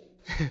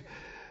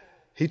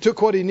 He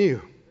took what he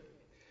knew.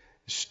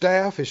 His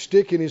staff, his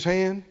stick in his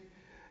hand,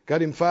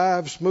 got him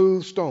 5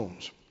 smooth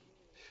stones,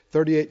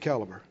 38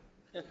 caliber.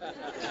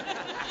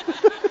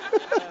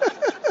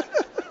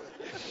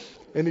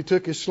 And he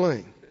took his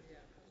sling.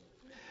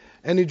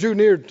 And he drew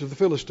near to the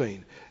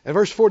Philistine. And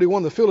verse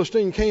 41, the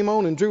Philistine came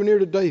on and drew near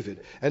to David.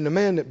 And the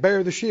man that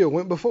bare the shield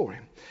went before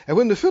him. And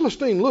when the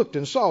Philistine looked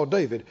and saw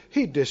David,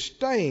 he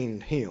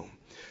disdained him.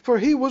 For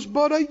he was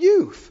but a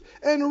youth,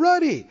 and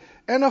ruddy,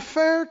 and a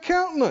fair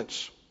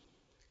countenance.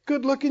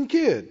 Good-looking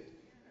kid.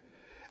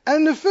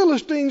 And the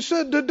Philistine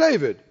said to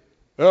David,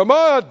 am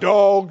I a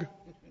dog?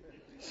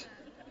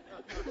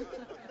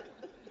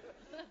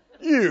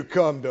 You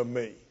come to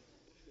me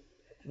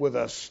with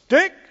a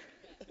stick?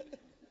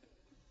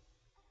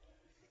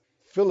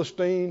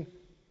 Philistine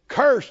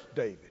cursed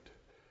David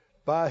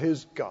by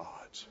his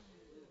gods.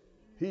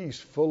 He's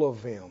full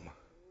of them.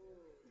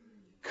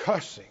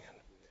 Cussing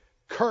and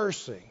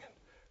cursing and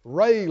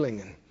railing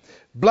and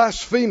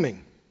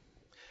blaspheming.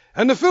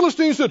 And the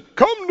Philistine said,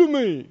 come to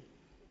me,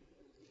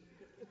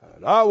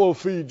 and I will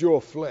feed your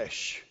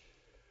flesh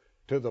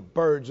to the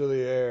birds of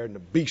the air and the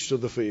beasts of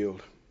the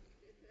field.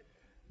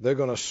 They're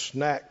going to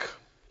snack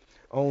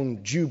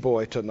on Jew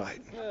boy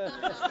tonight.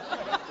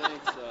 I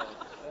think so.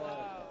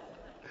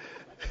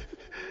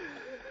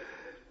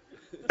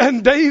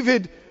 And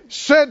David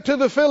said to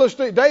the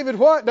Philistine, David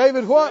what?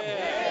 David what?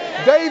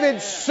 Yeah.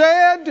 David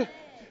said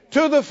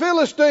to the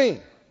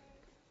Philistine,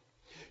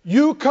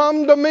 you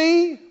come to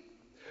me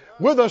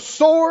with a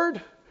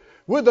sword,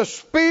 with a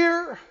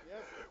spear,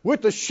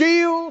 with a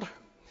shield,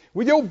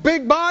 with your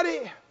big body.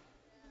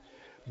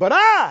 But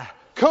I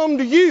come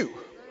to you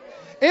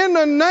in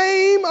the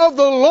name of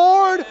the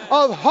Lord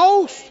of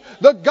hosts,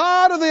 the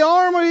God of the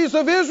armies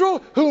of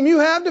Israel, whom you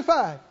have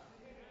defied.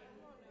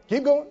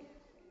 Keep going.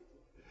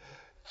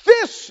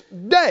 This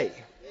day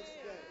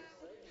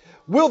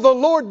will the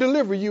Lord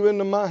deliver you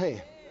into my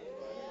hand.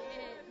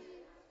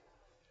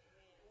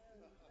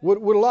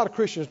 Would a lot of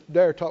Christians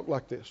dare talk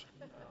like this?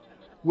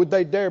 Would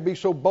they dare be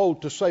so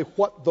bold to say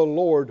what the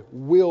Lord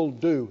will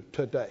do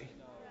today?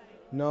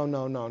 No.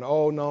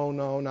 Oh,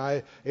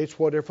 no. It's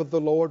whatever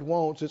the Lord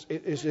wants.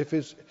 It's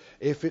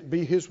if it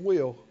be His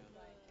will.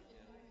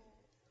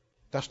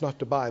 That's not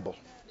the Bible.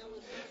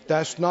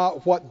 That's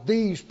not what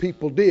these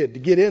people did to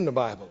get in the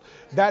Bible.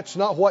 That's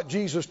not what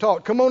Jesus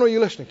taught. Come on, are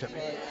you listening to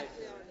me?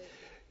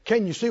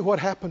 Can you see what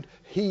happened?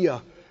 He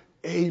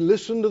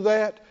listened to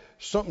that.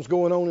 Something's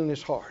going on in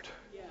his heart.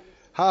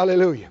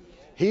 Hallelujah.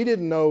 He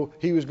didn't know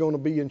he was going to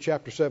be in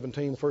chapter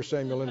 17, 1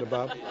 Samuel in the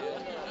Bible.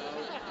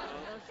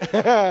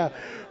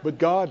 But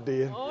God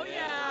did. Oh,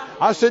 yeah.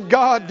 I said,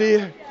 God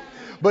did.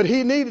 But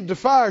he needed the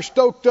fire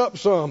stoked up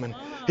some. And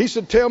he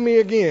said, tell me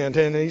again.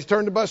 And he's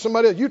turned to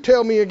somebody else. You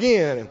tell me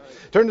again. And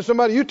turned to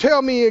somebody. You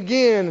tell me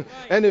again.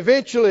 And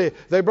eventually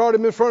they brought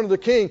him in front of the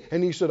king.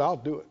 And he said, I'll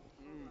do it.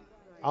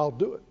 I'll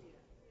do it.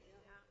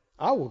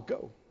 I will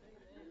go.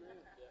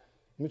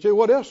 Let me tell you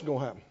what else is going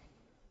to happen.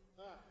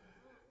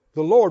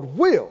 The Lord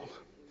will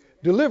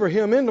deliver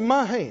him into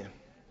my hand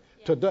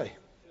today.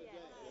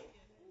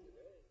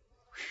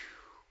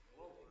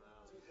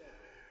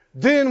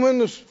 Then when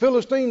the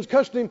Philistines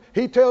cussed him,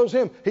 he tells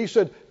him, he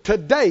said,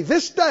 today,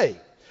 this day,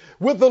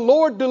 will the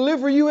Lord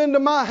deliver you into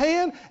my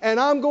hand, and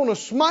I'm going to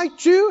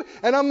smite you,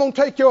 and I'm going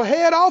to take your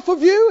head off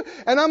of you,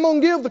 and I'm going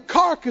to give the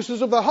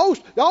carcasses of the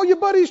host, all your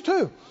buddies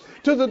too,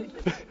 to the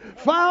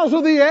fowls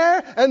of the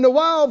air and the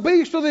wild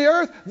beasts of the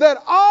earth, that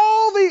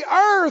all the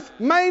earth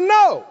may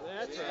know.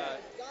 That's right.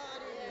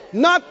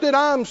 Not that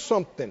I'm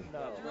something.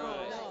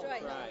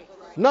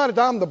 Not that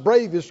I'm the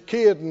bravest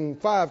kid in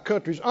 5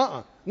 countries.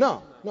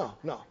 No.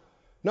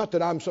 Not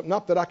that I'm something,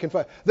 not that I can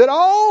fight. That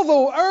all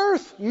the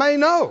earth may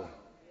know.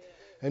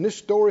 And this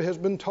story has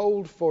been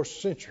told for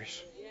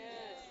centuries.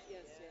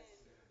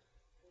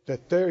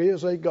 That there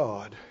is a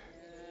God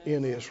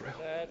in Israel.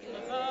 Glory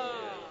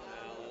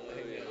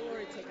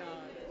to God.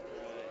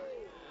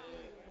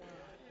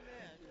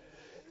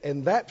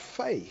 And that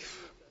faith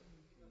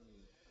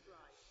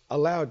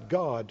allowed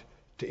God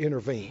to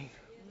intervene.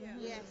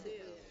 Yes,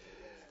 it is.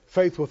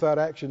 Faith without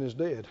action is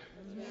dead.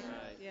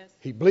 Yes.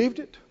 He believed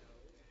it,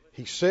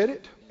 he said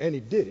it, and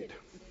he did it.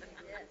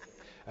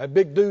 That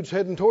big dude's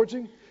heading towards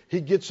him.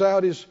 He gets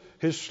out his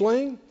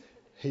sling.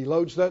 He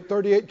loads that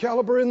 .38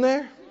 caliber in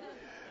there.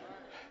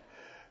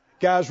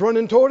 Guy's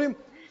running toward him.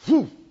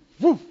 Whoo,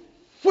 whoo,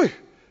 whoo.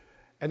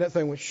 And that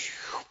thing went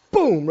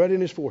boom right in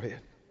his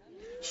forehead.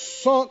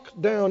 Sunk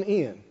down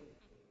in.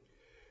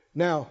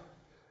 Now,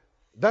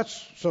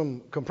 that's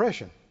some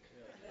compression.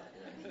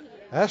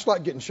 That's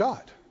like getting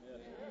shot.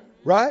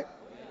 Right?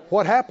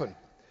 What happened?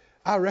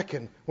 I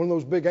reckon one of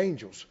those big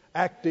angels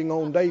acting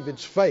on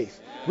David's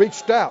faith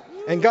reached out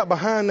and got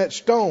behind that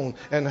stone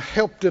and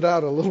helped it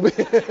out a little bit.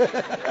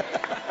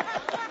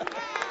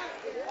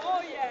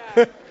 Oh,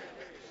 yeah.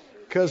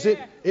 Because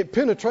it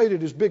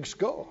penetrated his big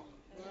skull.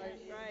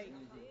 Right.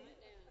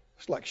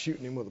 It's like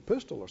shooting him with a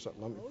pistol or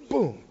something. I mean,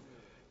 boom.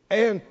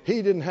 And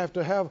he didn't have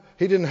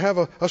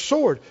a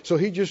sword. So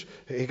he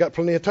got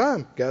plenty of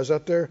time. Guys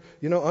out there,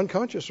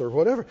 unconscious or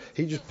whatever.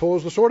 He just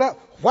pulls the sword out.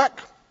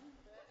 Whack.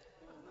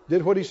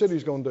 Did what he said he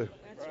was going to do.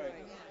 That's right.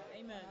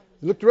 Amen.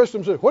 He looked at the rest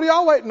of them and said, what are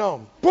y'all waiting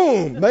on?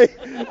 Boom. They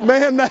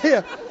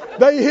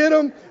hit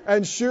him.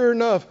 And sure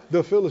enough,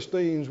 the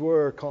Philistines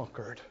were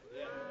conquered.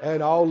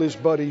 And all his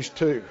buddies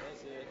too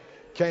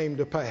came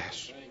to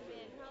pass.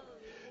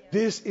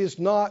 This is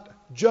not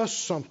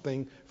just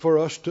something for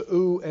us to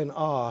ooh and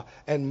ah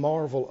and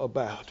marvel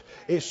about.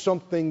 It's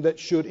something that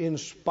should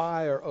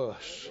inspire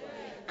us.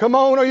 Come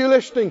on, are you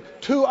listening?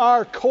 To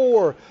our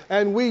core.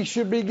 And we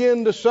should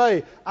begin to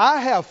say,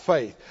 I have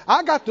faith.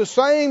 I got the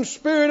same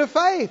spirit of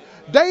faith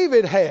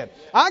David had.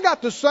 I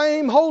got the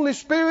same Holy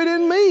Spirit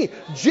in me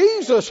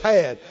Jesus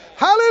had.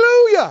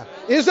 Hallelujah.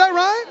 Is that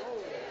right?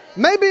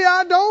 Maybe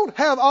I don't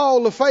have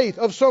all the faith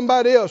of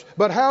somebody else,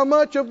 but how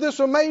much of this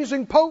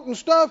amazing potent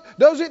stuff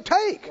does it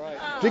take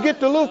to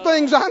get the little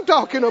things I'm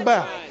talking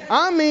about?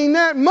 I mean,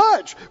 that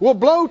much will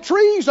blow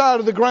trees out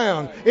of the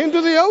ground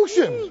into the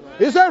oceans.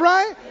 Is that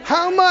right?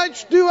 How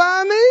much do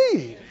I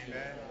need?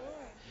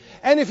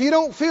 And if you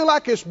don't feel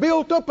like it's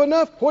built up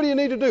enough, what do you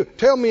need to do?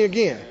 Tell me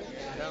again.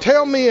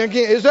 Tell me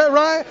again. Is that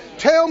right?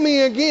 Tell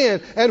me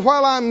again. And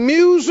while I'm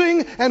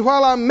musing and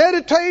while I'm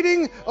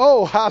meditating,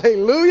 oh,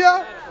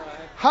 hallelujah.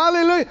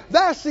 Hallelujah.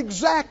 That's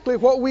exactly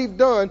what we've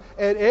done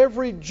at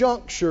every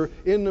juncture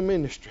in the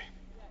ministry.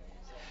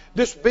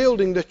 This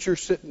building that you're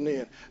sitting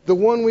in, the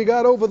one we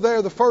got over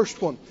there, the first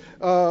one,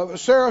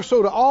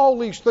 Sarasota, all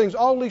these things,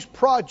 all these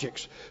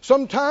projects.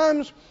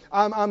 Sometimes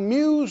I'm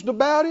mused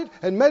about it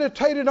and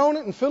meditated on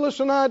it, and Phyllis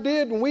and I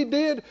did, and we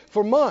did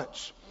for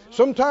months.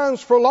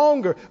 Sometimes for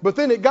longer. But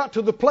then it got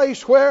to the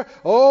place where,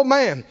 oh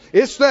man,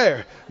 it's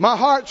there. My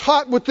heart's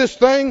hot with this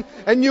thing.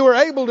 And you were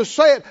able to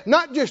say it,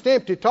 not just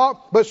empty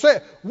talk, but say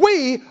it.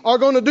 We are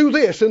going to do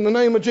this in the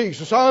name of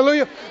Jesus.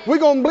 Hallelujah. We're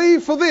going to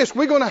believe for this.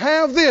 We're going to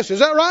have this. Is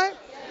that right?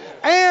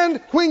 And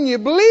when you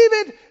believe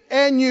it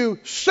and you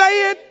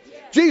say it,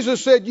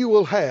 Jesus said you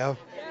will have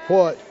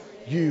what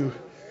you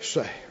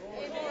say.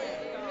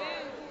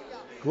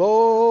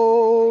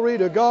 Glory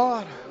to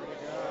God.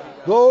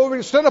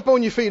 Glory. Stand up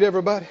on your feet,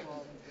 everybody.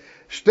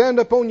 Stand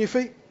up on your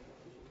feet.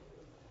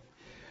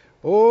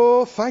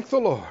 Oh, thank the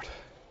Lord.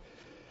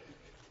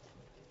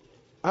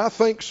 I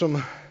think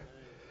some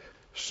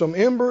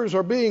embers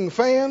are being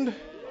fanned.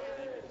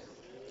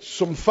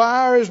 Some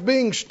fire is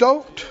being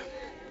stoked.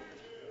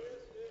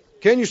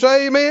 Can you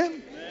say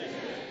amen?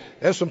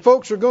 And some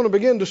folks are going to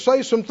begin to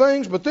say some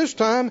things, but this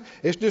time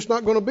it's just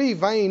not going to be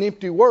vain,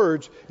 empty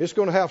words. It's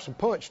going to have some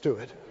punch to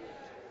it.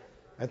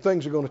 And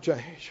things are going to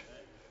change.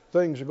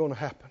 Things are going to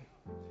happen.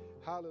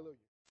 Hallelujah.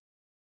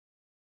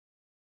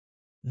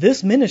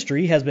 This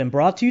ministry has been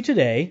brought to you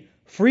today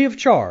free of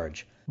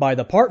charge by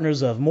the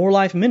partners of More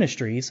Life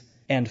Ministries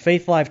and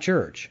Faith Life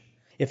Church.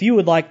 If you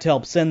would like to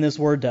help send this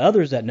word to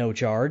others at no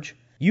charge,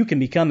 you can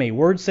become a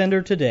word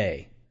sender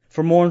today.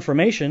 For more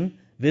information,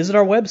 visit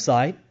our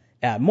website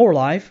at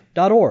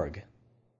morelife.org.